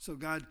 So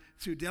God,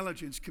 through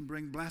diligence, can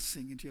bring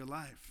blessing into your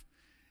life.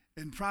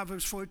 In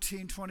Proverbs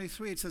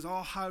 14:23, it says,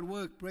 "All hard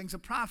work brings a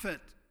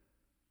profit,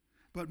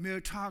 but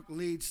mere talk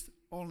leads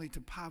only to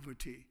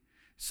poverty."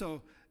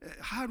 So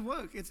hard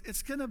work,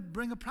 it's going to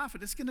bring a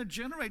profit. It's going to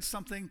generate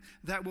something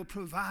that will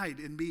provide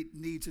and meet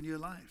needs in your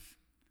life.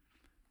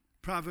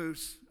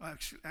 Proverbs,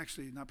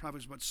 actually not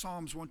Proverbs, but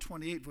Psalms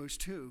 128 verse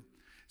 2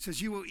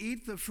 says, "You will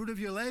eat the fruit of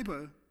your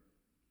labor."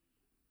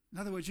 In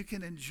other words, you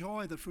can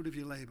enjoy the fruit of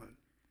your labor.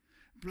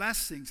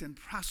 Blessings and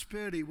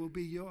prosperity will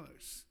be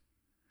yours.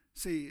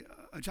 See,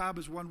 a job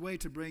is one way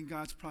to bring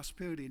God's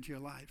prosperity into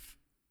your life.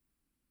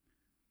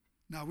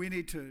 Now, we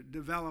need to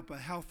develop a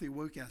healthy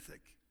work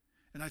ethic.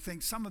 And I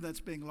think some of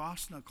that's being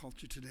lost in our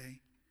culture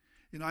today.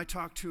 I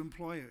talk to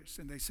employers,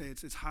 and they say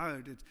it's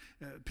hard.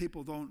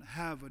 People don't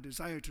have a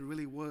desire to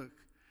really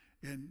work.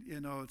 And,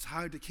 it's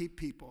hard to keep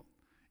people.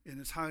 And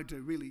it's hard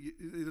to really,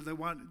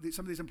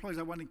 some of these employers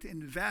are wanting to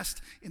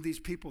invest in these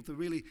people to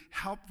really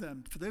help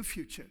them for their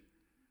future.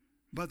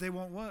 But they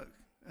won't work.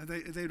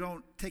 They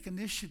don't take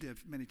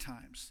initiative many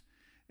times.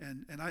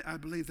 And I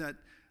believe that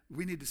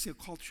we need to see a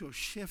cultural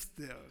shift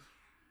there.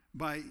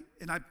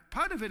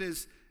 Part of it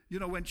is,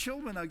 when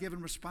children are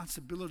given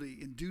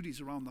responsibility and duties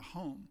around the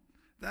home,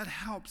 that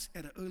helps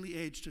at an early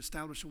age to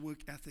establish a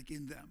work ethic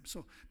in them.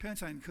 So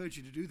parents, I encourage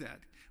you to do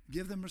that.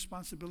 Give them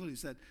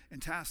responsibilities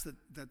and tasks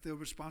that they're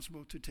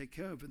responsible to take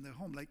care of in their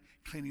home, like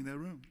cleaning their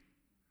room.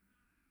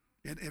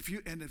 And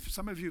if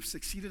some of you have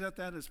succeeded at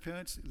that as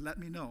parents, let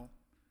me know.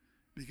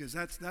 Because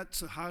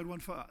that's a hard one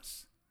for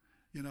us,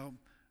 and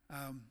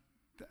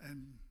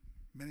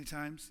many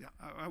times,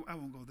 I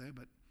won't go there,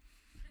 but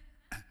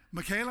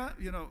Michaela,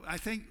 I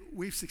think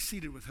we've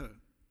succeeded with her.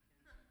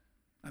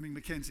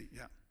 Mackenzie,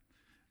 yeah.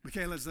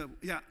 Michaela's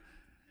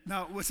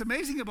Now, what's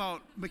amazing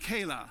about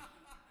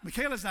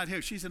Michaela's not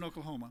here. She's in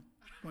Oklahoma,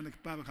 going to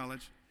Bible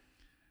college.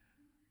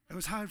 It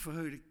was hard for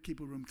her to keep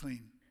her room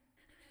clean.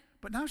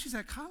 But now she's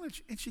at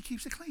college, and she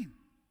keeps it clean.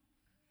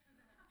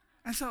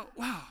 And so,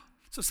 wow.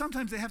 So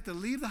sometimes they have to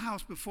leave the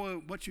house before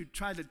what you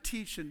try to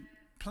teach and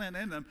plant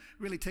in them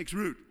really takes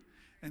root.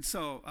 And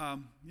so,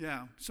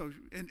 So,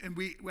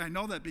 I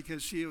know that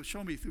because she'll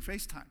show me through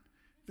FaceTime.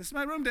 "This is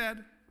my room,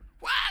 Dad."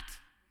 "What?"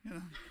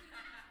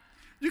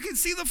 You can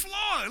see the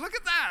floor. Look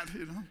at that.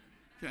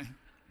 Okay.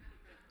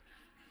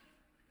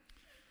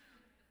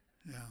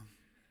 Yeah.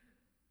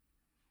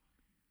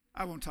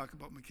 I won't talk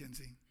about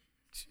Mackenzie.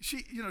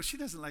 She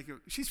doesn't like it.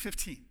 She's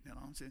 15.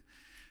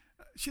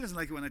 She doesn't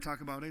like it when I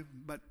talk about her,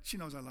 but she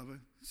knows I love her,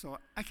 so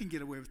I can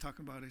get away with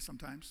talking about her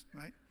sometimes,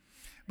 right?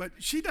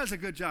 But she does a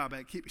good job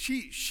at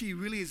she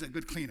really is a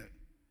good cleaner.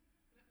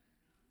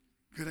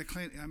 Good at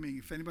cleaning.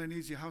 If anybody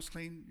needs your house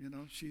clean,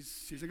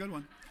 she's a good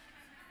one.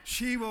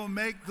 She will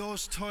make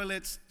those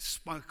toilets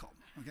sparkle.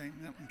 Okay.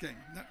 Okay.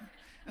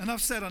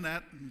 Enough said on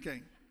that.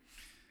 Okay.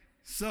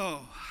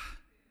 So,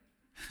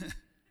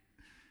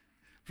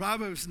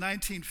 Proverbs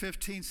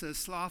 19:15 says,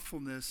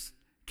 "Slothfulness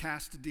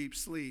casts deep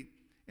sleep,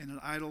 and an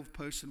idle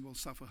person will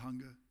suffer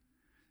hunger."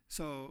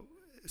 So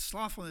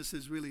slothfulness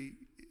is really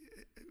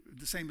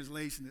the same as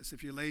laziness.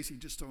 If you're lazy,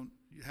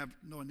 you have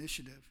no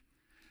initiative.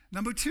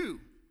 Number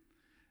 2,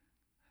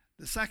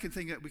 the second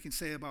thing that we can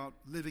say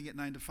about living at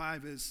 9 to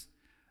 5 is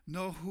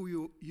know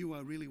who you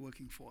are really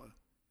working for.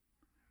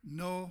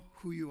 Know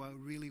who you are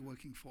really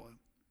working for.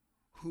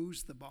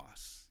 Who's the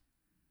boss?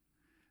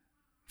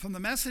 From the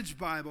Message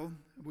Bible,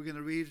 we're going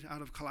to read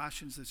out of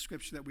Colossians, the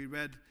scripture that we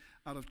read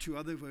out of 2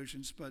 other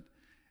versions, but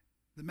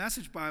The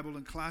Message Bible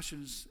in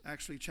Colossians,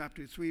 actually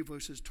chapter 3,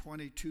 verses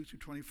 22 through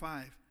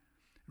 25,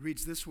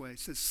 reads this way. It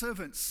says,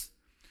 servants,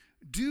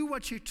 do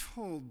what you're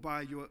told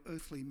by your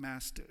earthly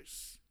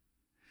masters.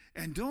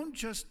 And don't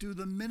just do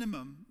the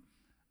minimum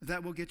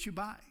that will get you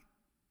by.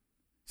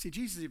 See,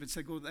 Jesus even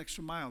said go the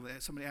extra mile.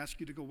 Somebody asks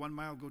you to go 1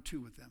 mile, go 2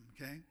 with them,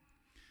 okay?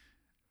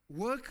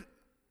 Work,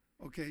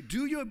 okay,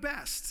 do your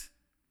best.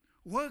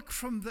 Work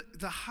from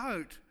the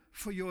heart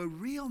for your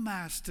real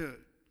master,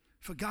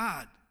 for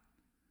God.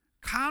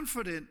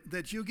 Confident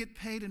that you'll get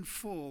paid in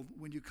full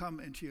when you come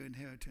into your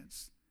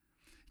inheritance.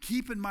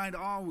 Keep in mind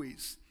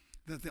always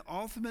that the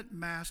ultimate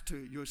master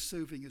you're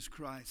serving is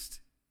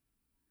Christ.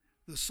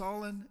 The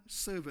sullen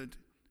servant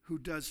who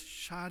does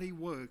shoddy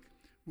work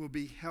will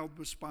be held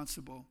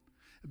responsible.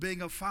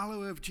 Being a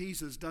follower of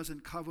Jesus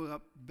doesn't cover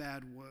up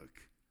bad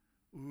work.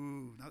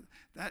 Ooh, now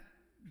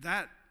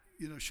that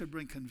should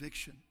bring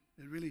conviction.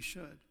 It really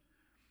should.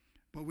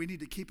 But we need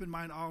to keep in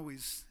mind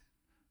always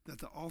that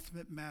the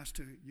ultimate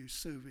master you're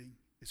serving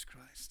is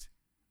Christ.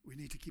 We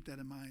need to keep that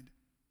in mind.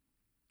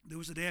 There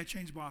was a day I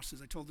changed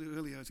bosses. I told you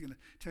earlier I was going to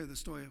tell you the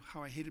story of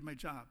how I hated my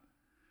job.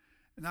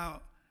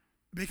 Now,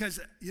 because,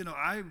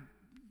 I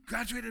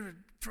graduated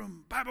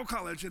from Bible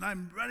college and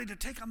I'm ready to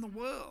take on the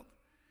world,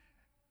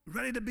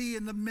 ready to be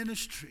in the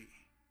ministry.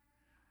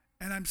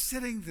 And I'm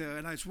sitting there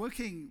and I was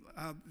working,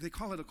 they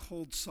call it a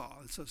cold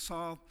saw. It's a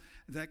saw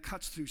that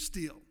cuts through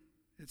steel.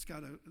 It's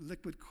got a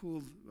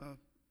liquid-cooled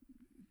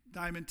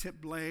diamond tip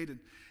blade, and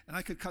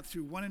I could cut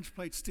through 1-inch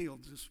plate steel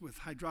just with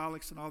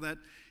hydraulics and all that,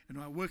 and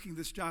I'm working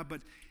this job.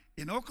 But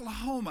in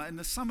Oklahoma, in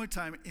the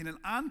summertime, in an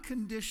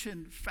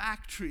unconditioned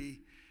factory,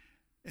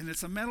 and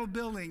it's a metal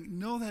building,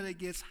 know that it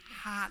gets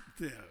hot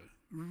there,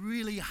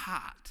 really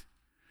hot,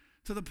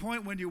 to the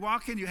point when you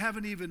walk in, you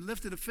haven't even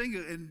lifted a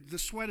finger, and the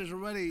sweat is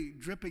already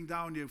dripping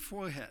down your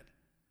forehead.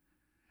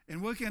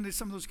 And working under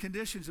some of those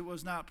conditions, it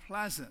was not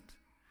pleasant.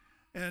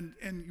 And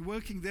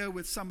working there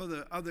with some of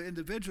the other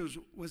individuals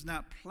was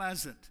not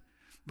pleasant.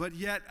 But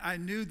yet I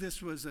knew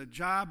this was a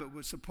job. It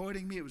was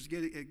supporting me.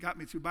 It got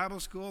me through Bible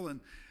school.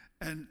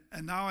 And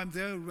now I'm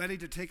there ready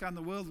to take on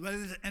the world,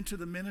 ready to enter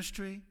the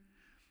ministry.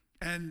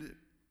 And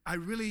I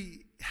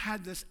really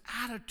had this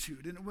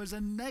attitude. And it was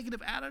a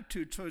negative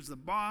attitude towards the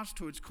boss,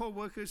 towards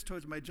co-workers,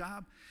 towards my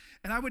job.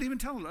 And I would even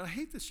tell them, I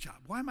hate this job.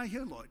 Why am I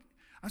here, Lord?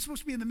 I'm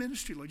supposed to be in the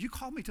ministry, Lord. You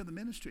called me to the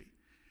ministry.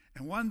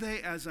 And one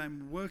day as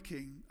I'm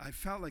working, I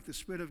felt like the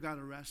Spirit of God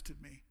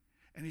arrested me.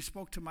 And he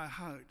spoke to my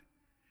heart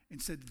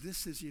and said,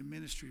 this is your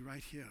ministry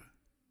right here.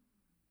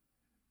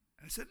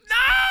 And I said,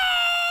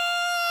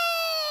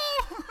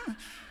 no!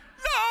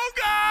 No,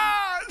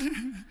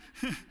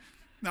 God!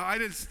 No, I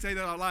didn't say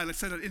that out loud. I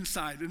said it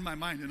inside, in my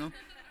mind, No,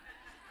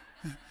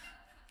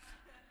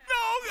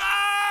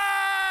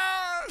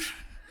 God!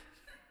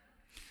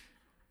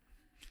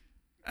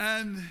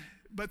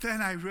 But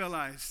then I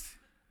realized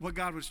what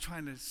God was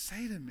trying to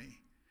say to me.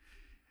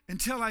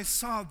 Until I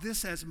saw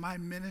this as my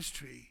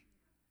ministry,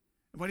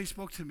 what he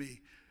spoke to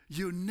me,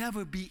 you'll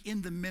never be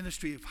in the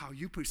ministry of how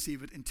you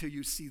perceive it until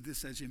you see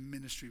this as your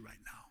ministry right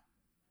now.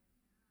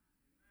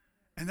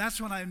 And that's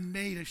when I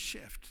made a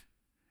shift.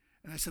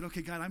 And I said,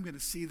 okay, God, I'm going to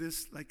see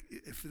this like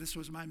if this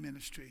was my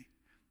ministry.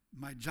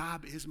 My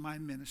job is my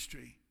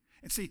ministry.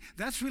 And see,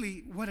 that's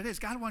really what it is.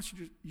 God wants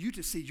you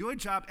to see your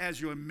job as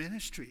your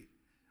ministry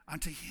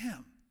unto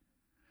him.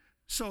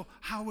 So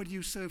how would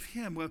you serve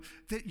him? Well,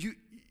 your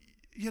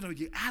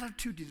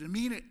attitude, your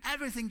demeanor,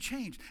 everything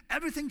changed.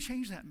 Everything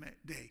changed that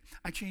day.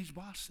 I changed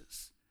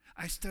bosses.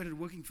 I started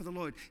working for the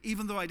Lord.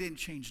 Even though I didn't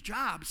change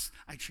jobs,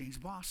 I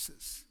changed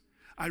bosses.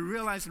 I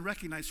realized and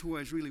recognized who I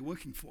was really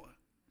working for.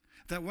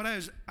 That what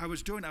I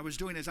was doing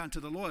as unto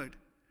the Lord.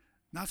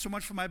 Not so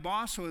much for my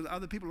boss or the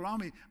other people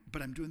around me,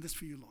 but I'm doing this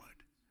for you,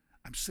 Lord.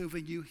 I'm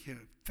serving you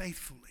here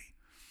faithfully.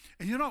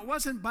 And it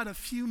wasn't but a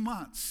few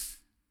months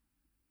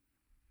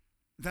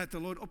that the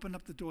Lord opened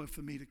up the door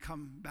for me to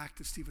come back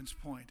to Stevens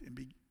Point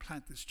and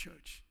plant this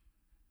church.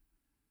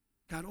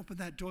 God opened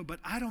that door, but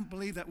I don't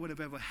believe that would have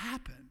ever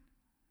happened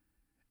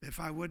if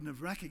I wouldn't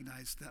have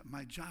recognized that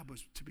my job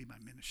was to be my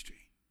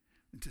ministry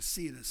and to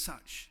see it as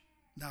such.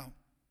 Now,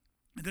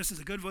 this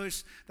is a good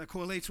verse that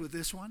correlates with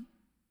this one.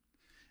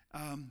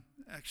 I'm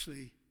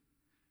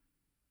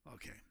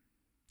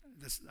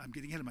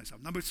getting ahead of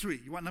myself. Number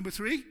 3. You want number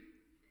 3?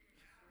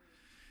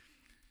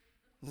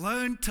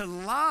 Learn to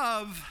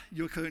love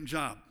your current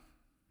job.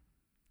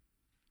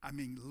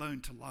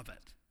 Learn to love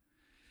it.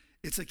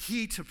 It's a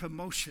key to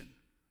promotion,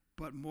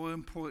 but more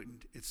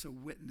important, it's a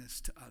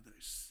witness to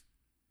others.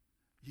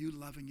 You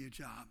loving your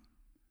job.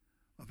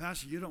 Well,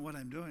 Pastor, you don't know what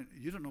I'm doing.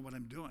 You don't know what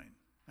I'm doing.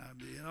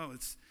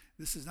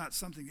 This is not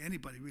something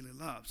anybody really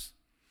loves.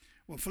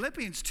 Well,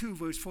 Philippians 2,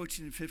 verse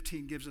 14 and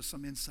 15 gives us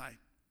some insight.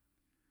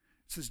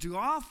 It says, do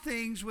all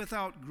things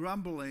without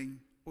grumbling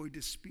or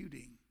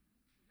disputing.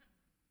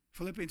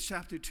 Philippians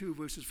chapter 2,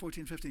 verses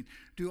 14 and 15.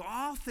 Do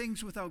all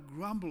things without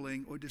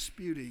grumbling or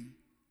disputing.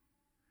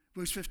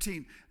 Verse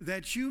 15,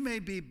 that you may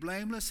be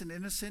blameless and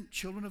innocent,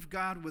 children of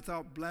God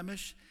without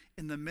blemish,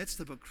 in the midst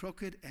of a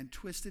crooked and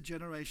twisted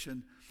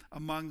generation,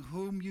 among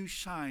whom you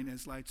shine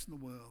as lights in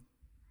the world.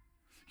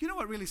 You know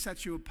what really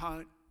sets you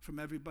apart from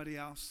everybody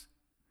else?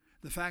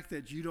 The fact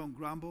that you don't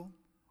grumble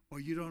or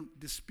you don't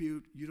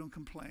dispute, you don't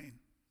complain.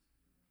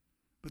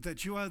 But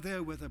that you are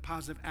there with a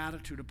positive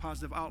attitude, a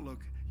positive outlook.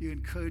 You're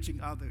encouraging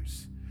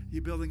others.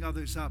 You're building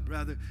others up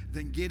rather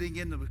than getting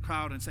into the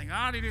crowd and saying,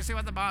 oh, did you see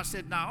what the boss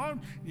did now? Oh,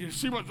 you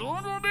see what the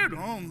other did?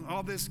 Oh,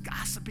 all this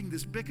gossiping,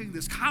 this bickering,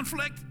 this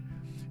conflict.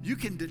 You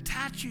can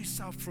detach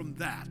yourself from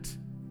that.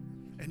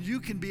 And you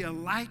can be a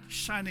light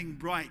shining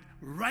bright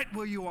right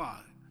where you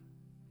are.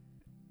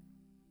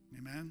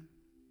 Amen?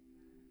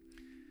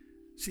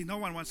 See, no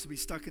one wants to be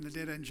stuck in a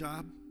dead-end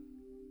job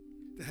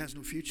that has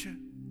no future.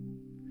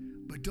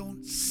 But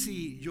don't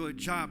see your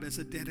job as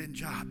a dead-end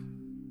job.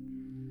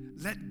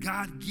 Let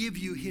God give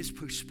you his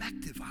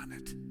perspective on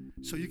it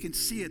so you can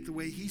see it the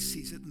way he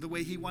sees it and the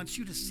way he wants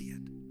you to see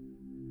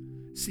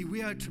it. See,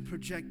 we are to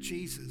project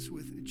Jesus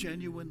with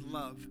genuine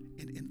love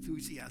and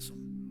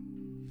enthusiasm.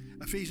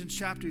 Ephesians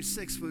chapter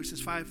 6,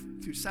 verses 5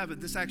 through 7,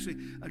 this actually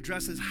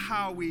addresses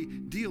how we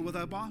deal with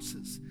our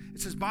bosses. It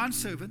says,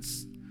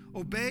 bondservants,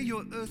 obey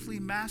your earthly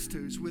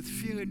masters with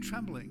fear and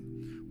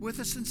trembling, with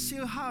a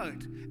sincere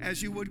heart,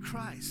 as you would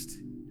Christ.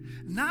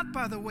 Not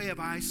by the way of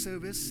eye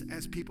service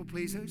as people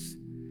pleasers.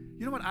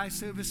 You know what eye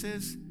service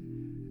is?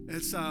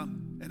 It's,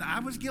 and I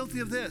was guilty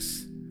of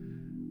this.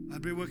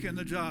 I'd be working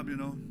the job, you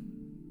know.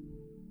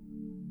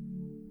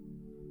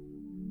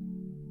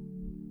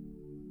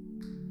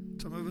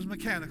 Some of it was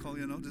mechanical,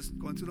 you know, just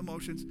going through the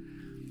motions.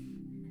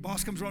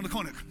 Boss comes around the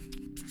corner.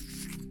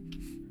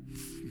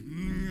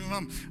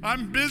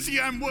 I'm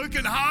busy, I'm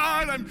working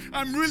hard,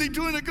 I'm really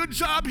doing a good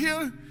job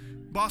here.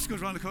 Boss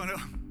goes around the corner.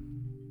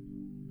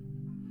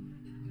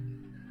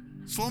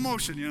 Slow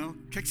motion, you know,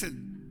 kicks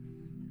in.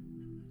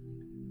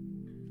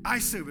 Eye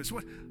service.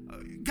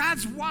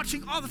 God's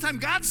watching all the time.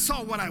 God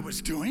saw what I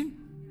was doing,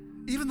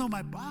 even though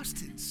my boss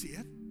didn't see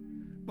it,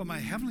 but my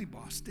heavenly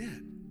boss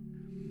did.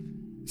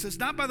 It says,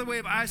 not by the way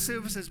of eye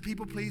service as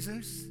people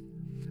pleasers,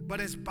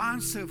 but as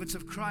bondservants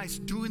of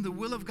Christ, doing the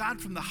will of God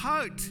from the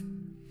heart,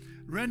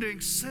 rendering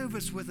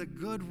service with a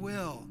good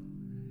will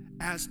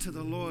as to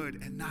the Lord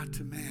and not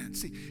to man.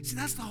 See,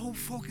 that's the whole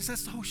focus.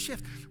 That's the whole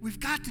shift. We've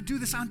got to do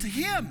this unto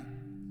him.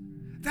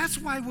 That's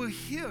why we're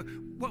here.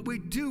 What we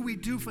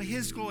do for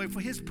his glory, for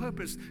his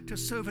purpose, to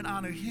serve and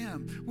honor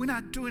him. We're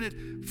not doing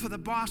it for the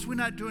boss. We're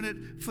not doing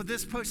it for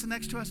this person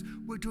next to us.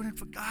 We're doing it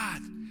for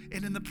God.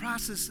 And in the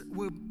process,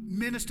 we're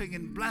ministering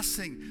and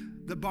blessing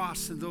the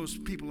boss and those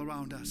people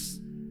around us.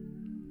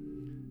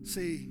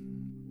 See,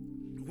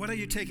 what are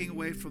you taking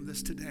away from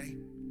this today?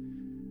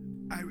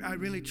 I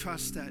really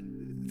trust that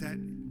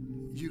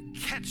you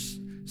catch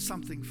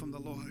something from the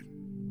Lord.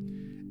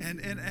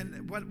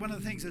 And one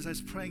of the things as I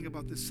was praying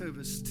about this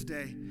service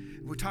today,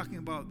 we're talking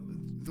about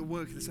the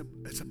work. It's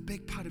a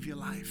big part of your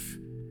life.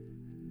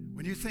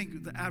 When you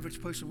think the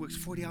average person works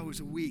 40 hours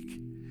a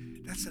week,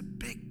 that's a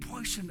big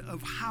portion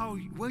of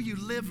where you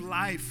live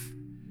life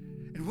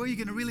and where you're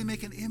going to really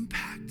make an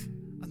impact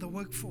on the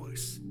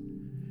workforce.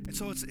 And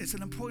so it's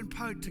an important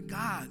part to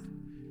God,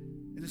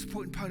 and it's an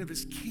important part of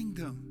his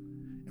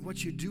kingdom and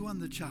what you do on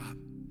the job.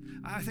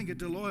 I think of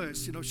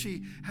Dolores, you know,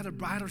 she had a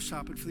bridal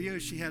shop, and for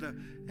years she was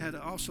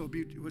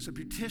a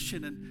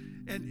beautician,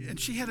 and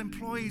she had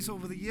employees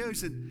over the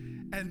years,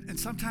 and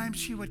sometimes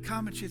she would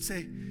come and she'd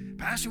say,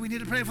 Pastor, we need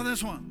to pray for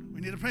this one.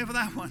 We need to pray for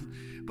that one.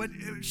 But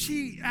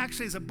she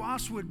actually, as a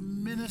boss, would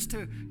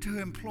minister to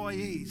her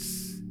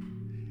employees,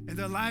 and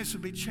their lives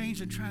would be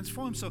changed and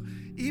transformed. So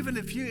even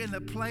if you're in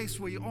a place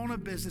where you own a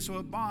business or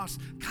a boss,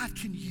 God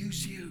can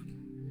use you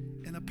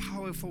in a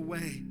powerful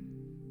way.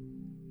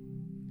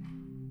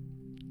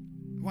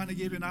 I want to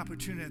give you an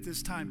opportunity at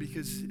this time,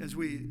 because as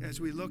we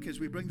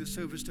bring the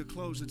service to a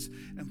close, it's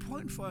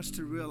important for us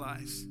to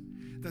realize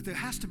that there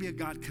has to be a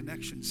God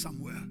connection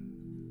somewhere.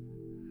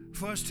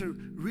 For us to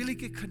really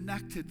get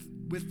connected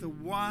with the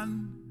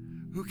one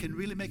who can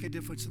really make a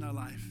difference in our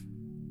life.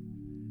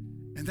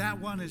 And that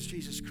one is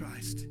Jesus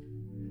Christ.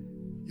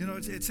 You know,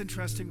 it's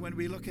interesting when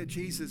we look at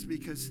Jesus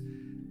because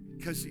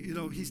you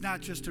know, he's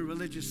not just a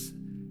religious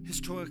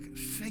historic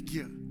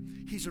figure.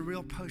 He's a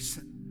real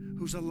person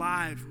who's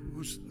alive,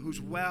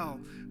 who's well,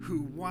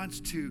 who wants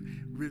to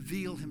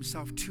reveal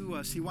himself to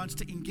us. He wants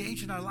to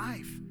engage in our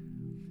life.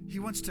 He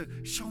wants to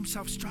show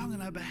himself strong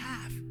on our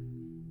behalf.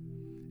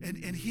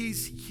 And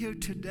he's here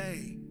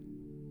today.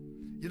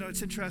 You know,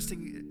 it's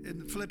interesting,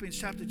 in Philippians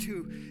chapter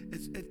 2,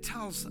 it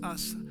tells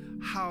us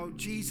how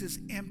Jesus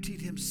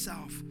emptied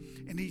himself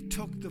and he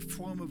took the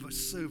form of a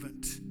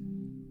servant.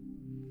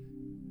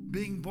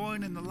 Being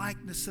born in the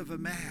likeness of a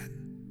man,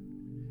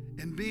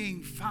 and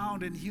being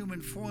found in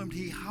human form,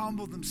 he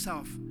humbled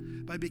himself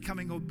by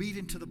becoming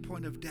obedient to the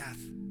point of death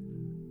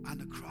on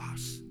the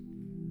cross.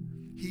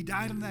 He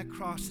died on that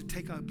cross to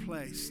take our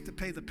place, to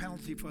pay the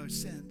penalty for our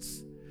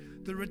sins.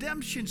 The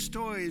redemption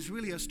story is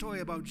really a story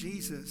about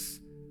Jesus,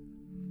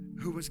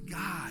 who was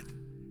God.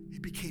 He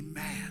became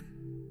man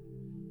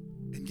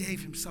and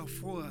gave himself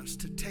for us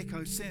to take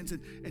our sins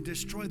and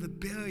destroy the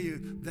barrier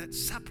that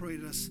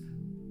separated us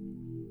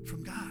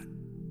from God.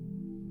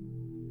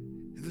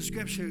 And the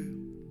scripture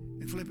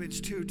in Philippians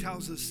 2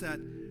 tells us that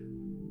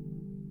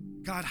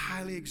God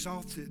highly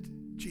exalted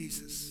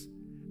Jesus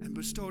and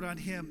bestowed on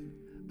him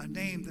a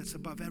name that's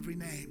above every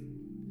name.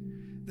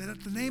 That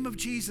at the name of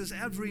Jesus,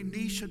 every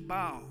knee should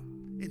bow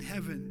in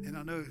heaven and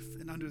on earth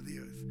and under the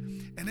earth.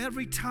 And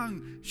every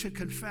tongue should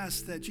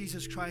confess that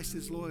Jesus Christ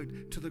is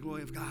Lord, to the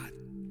glory of God.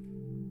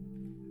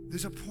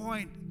 There's a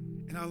point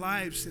in our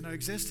lives, in our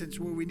existence,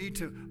 where we need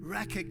to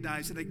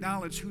recognize and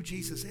acknowledge who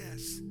Jesus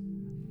is.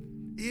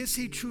 Is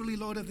he truly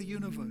Lord of the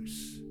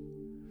universe?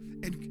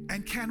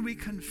 And can we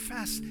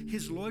confess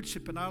his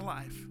lordship in our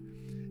life?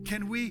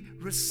 Can we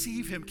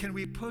receive him? Can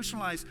we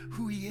personalize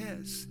who he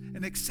is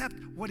and accept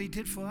what he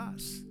did for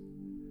us?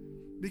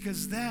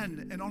 Because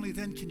then, and only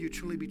then, can you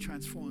truly be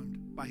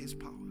transformed by his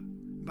power,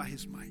 by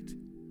his might.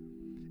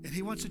 And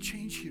he wants to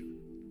change you.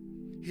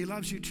 He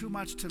loves you too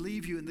much to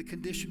leave you in the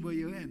condition where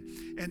you're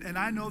in. And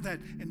I know that,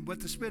 and what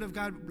the Spirit of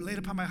God laid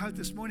upon my heart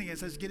this morning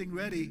as I was getting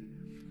ready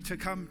to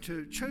come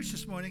to church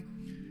this morning,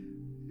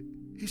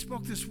 he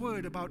spoke this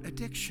word about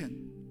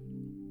addiction.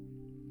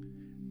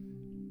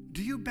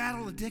 Do you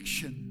battle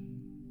addiction?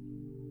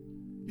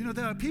 You know,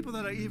 there are people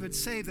that are even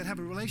saved that have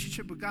a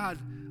relationship with God,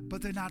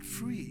 but they're not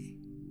free.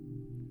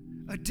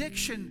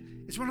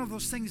 Addiction is one of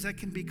those things that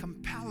can be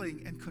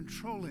compelling and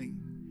controlling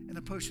in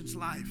a person's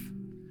life,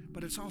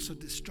 but it's also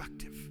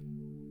destructive.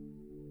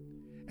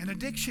 And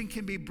addiction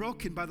can be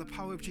broken by the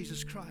power of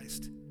Jesus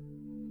Christ,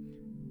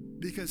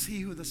 because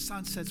he who the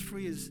Son sets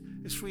free is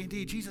free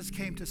indeed. Jesus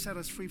came to set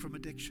us free from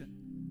addiction.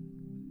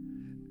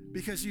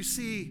 Because you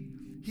see,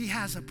 he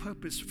has a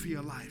purpose for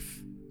your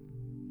life.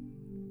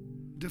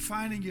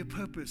 Defining your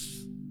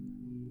purpose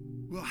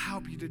will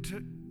help you to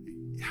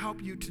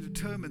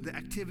determine the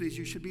activities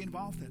you should be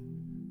involved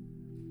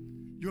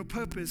in. Your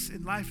purpose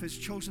in life is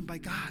chosen by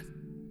God.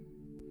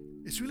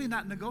 It's really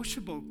not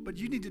negotiable, but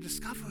you need to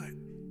discover it.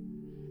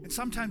 And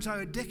sometimes our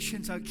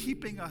addictions are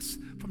keeping us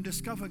from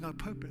discovering our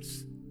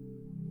purpose,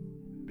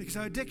 because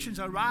our addictions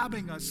are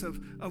robbing us of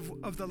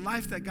the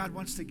life that God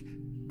wants to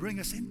bring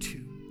us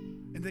into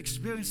and the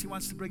experience he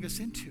wants to bring us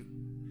into.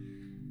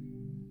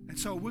 And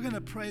so we're going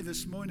to pray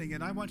this morning,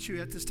 and I want you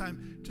at this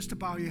time just to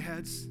bow your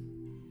heads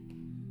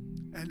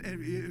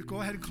and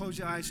go ahead and close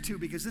your eyes too,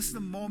 because this is the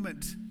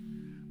moment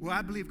where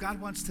I believe God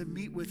wants to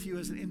meet with you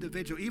as an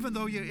individual. Even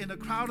though you're in a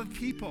crowd of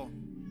people,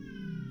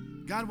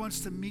 God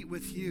wants to meet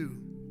with you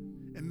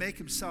and make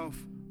himself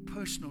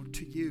personal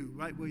to you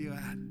right where you're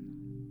at.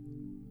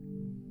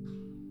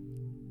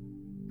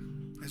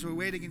 As we're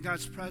waiting in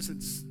God's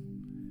presence,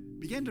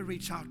 begin to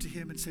reach out to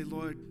him and say,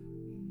 Lord,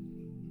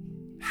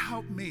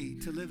 help me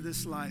to live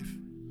this life.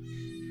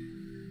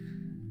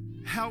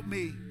 Help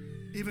me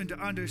even to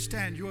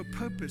understand your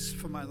purpose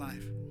for my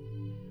life.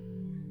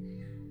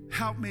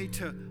 Help me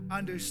to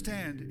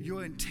understand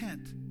your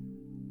intent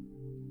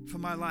for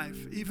my life,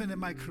 even in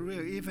my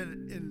career,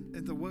 even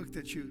in the work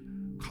that you're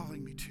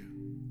calling me to.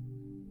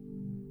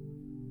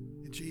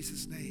 In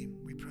Jesus' name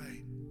we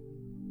pray.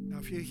 Now,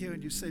 if you're here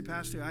and you say,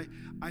 Pastor,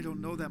 I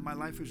don't know that my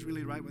life is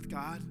really right with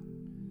God.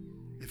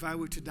 If I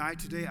were to die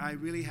today, I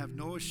really have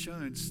no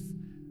assurance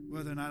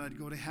whether or not I'd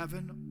go to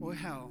heaven or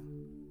hell.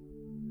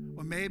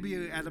 Or maybe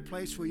you're at a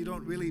place where you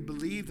don't really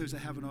believe there's a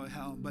heaven or a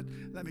hell, but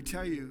let me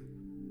tell you,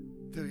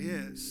 there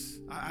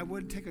is. I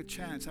wouldn't take a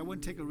chance. I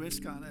wouldn't take a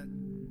risk on it.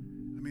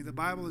 I mean, the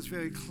Bible is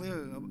very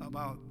clear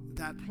about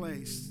that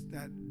place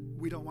that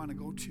we don't want to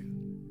go to.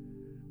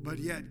 But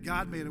yet,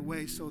 God made a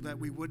way so that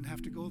we wouldn't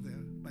have to go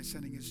there by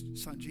sending his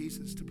son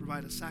Jesus to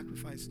provide a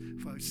sacrifice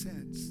for our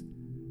sins.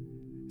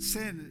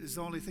 Sin is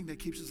the only thing that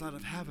keeps us out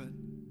of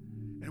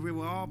heaven. And we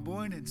were all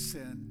born in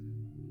sin.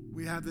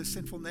 We have this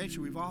sinful nature.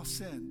 We've all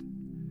sinned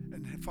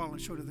and have fallen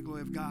short of the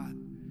glory of God.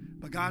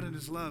 But God in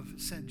his love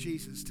sent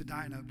Jesus to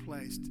die in our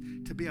place,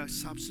 to be our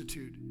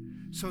substitute,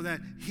 so that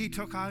he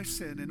took our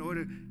sin in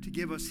order to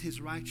give us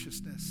his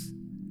righteousness,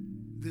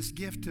 this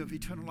gift of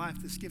eternal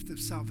life, this gift of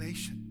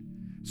salvation,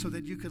 so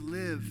that you could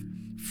live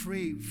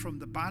free from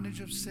the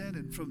bondage of sin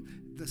and from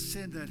the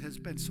sin that has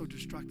been so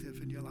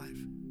destructive in your life.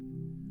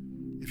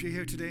 If you're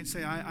here today and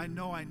say, I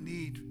know I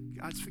need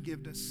God's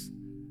forgiveness,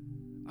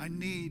 I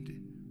need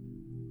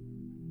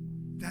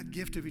that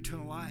gift of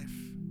eternal life,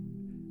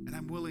 and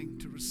I'm willing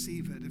to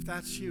receive it. If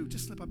that's you,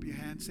 just slip up your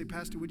hand and say,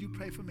 Pastor, would you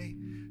pray for me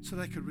so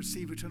that I could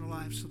receive eternal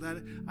life, so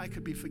that I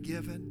could be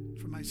forgiven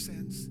for my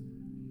sins?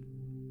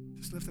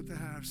 Just lift up that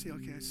hand.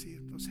 I see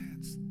those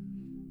hands.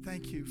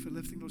 Thank you for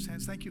lifting those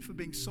hands. Thank you for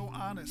being so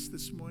honest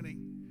this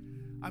morning.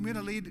 I'm going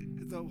to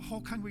lead the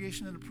whole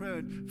congregation in a prayer.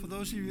 And for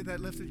those of you that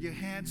lifted your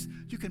hands,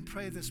 you can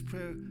pray this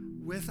prayer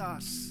with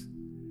us.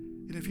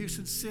 And if you're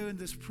sincere in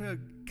this prayer,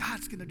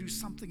 God's going to do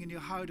something in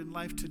your heart and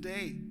life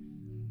today.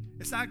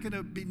 It's not going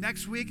to be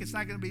next week. It's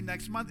not going to be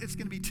next month. It's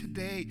going to be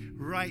today,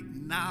 right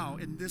now,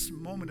 in this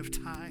moment of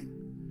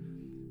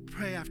time.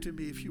 Pray after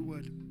me if you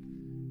would.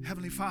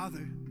 Heavenly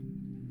Father,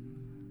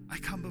 I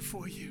come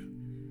before you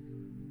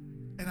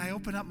and I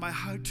open up my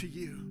heart to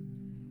you.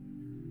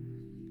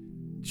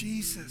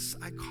 Jesus,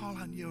 I call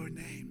on your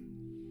name.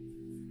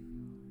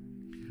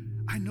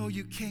 I know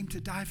you came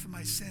to die for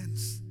my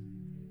sins.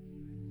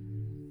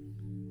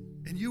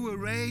 And you were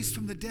raised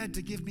from the dead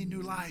to give me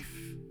new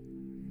life.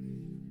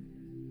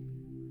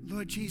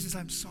 Lord Jesus,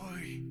 I'm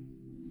sorry.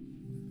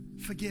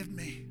 Forgive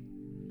me.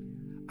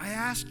 I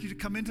ask you to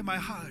come into my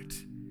heart.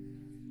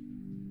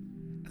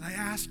 And I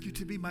ask you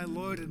to be my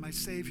Lord and my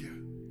Savior.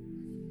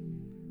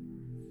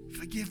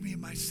 Forgive me of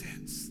my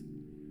sins.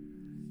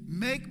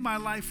 Make my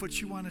life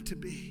what you want it to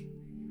be.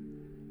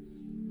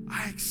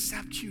 I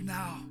accept you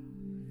now.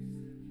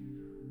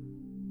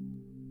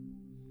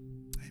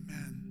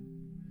 Amen.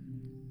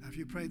 Now, if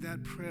you prayed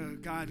that prayer,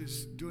 God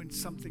is doing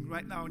something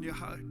right now in your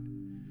heart.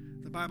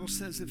 The Bible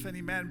says, if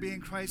any man be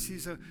in Christ,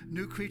 he's a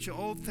new creature.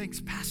 Old things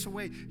pass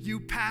away. You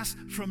pass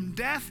from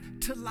death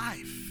to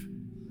life.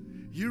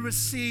 You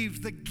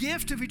receive the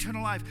gift of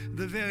eternal life,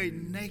 the very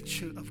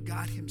nature of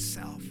God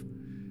himself.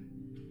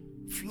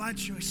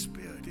 Floods your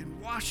spirit and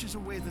washes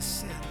away the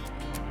sin.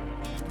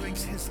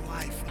 Brings his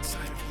life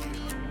inside of you.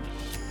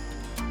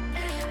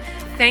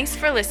 Thanks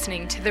for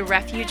listening to the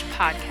Refuge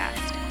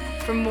Podcast.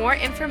 For more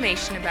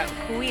information about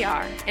who we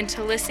are and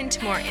to listen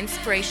to more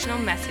inspirational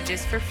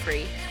messages for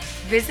free,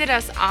 visit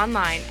us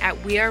online at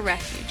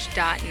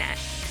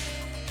wearerefuge.net.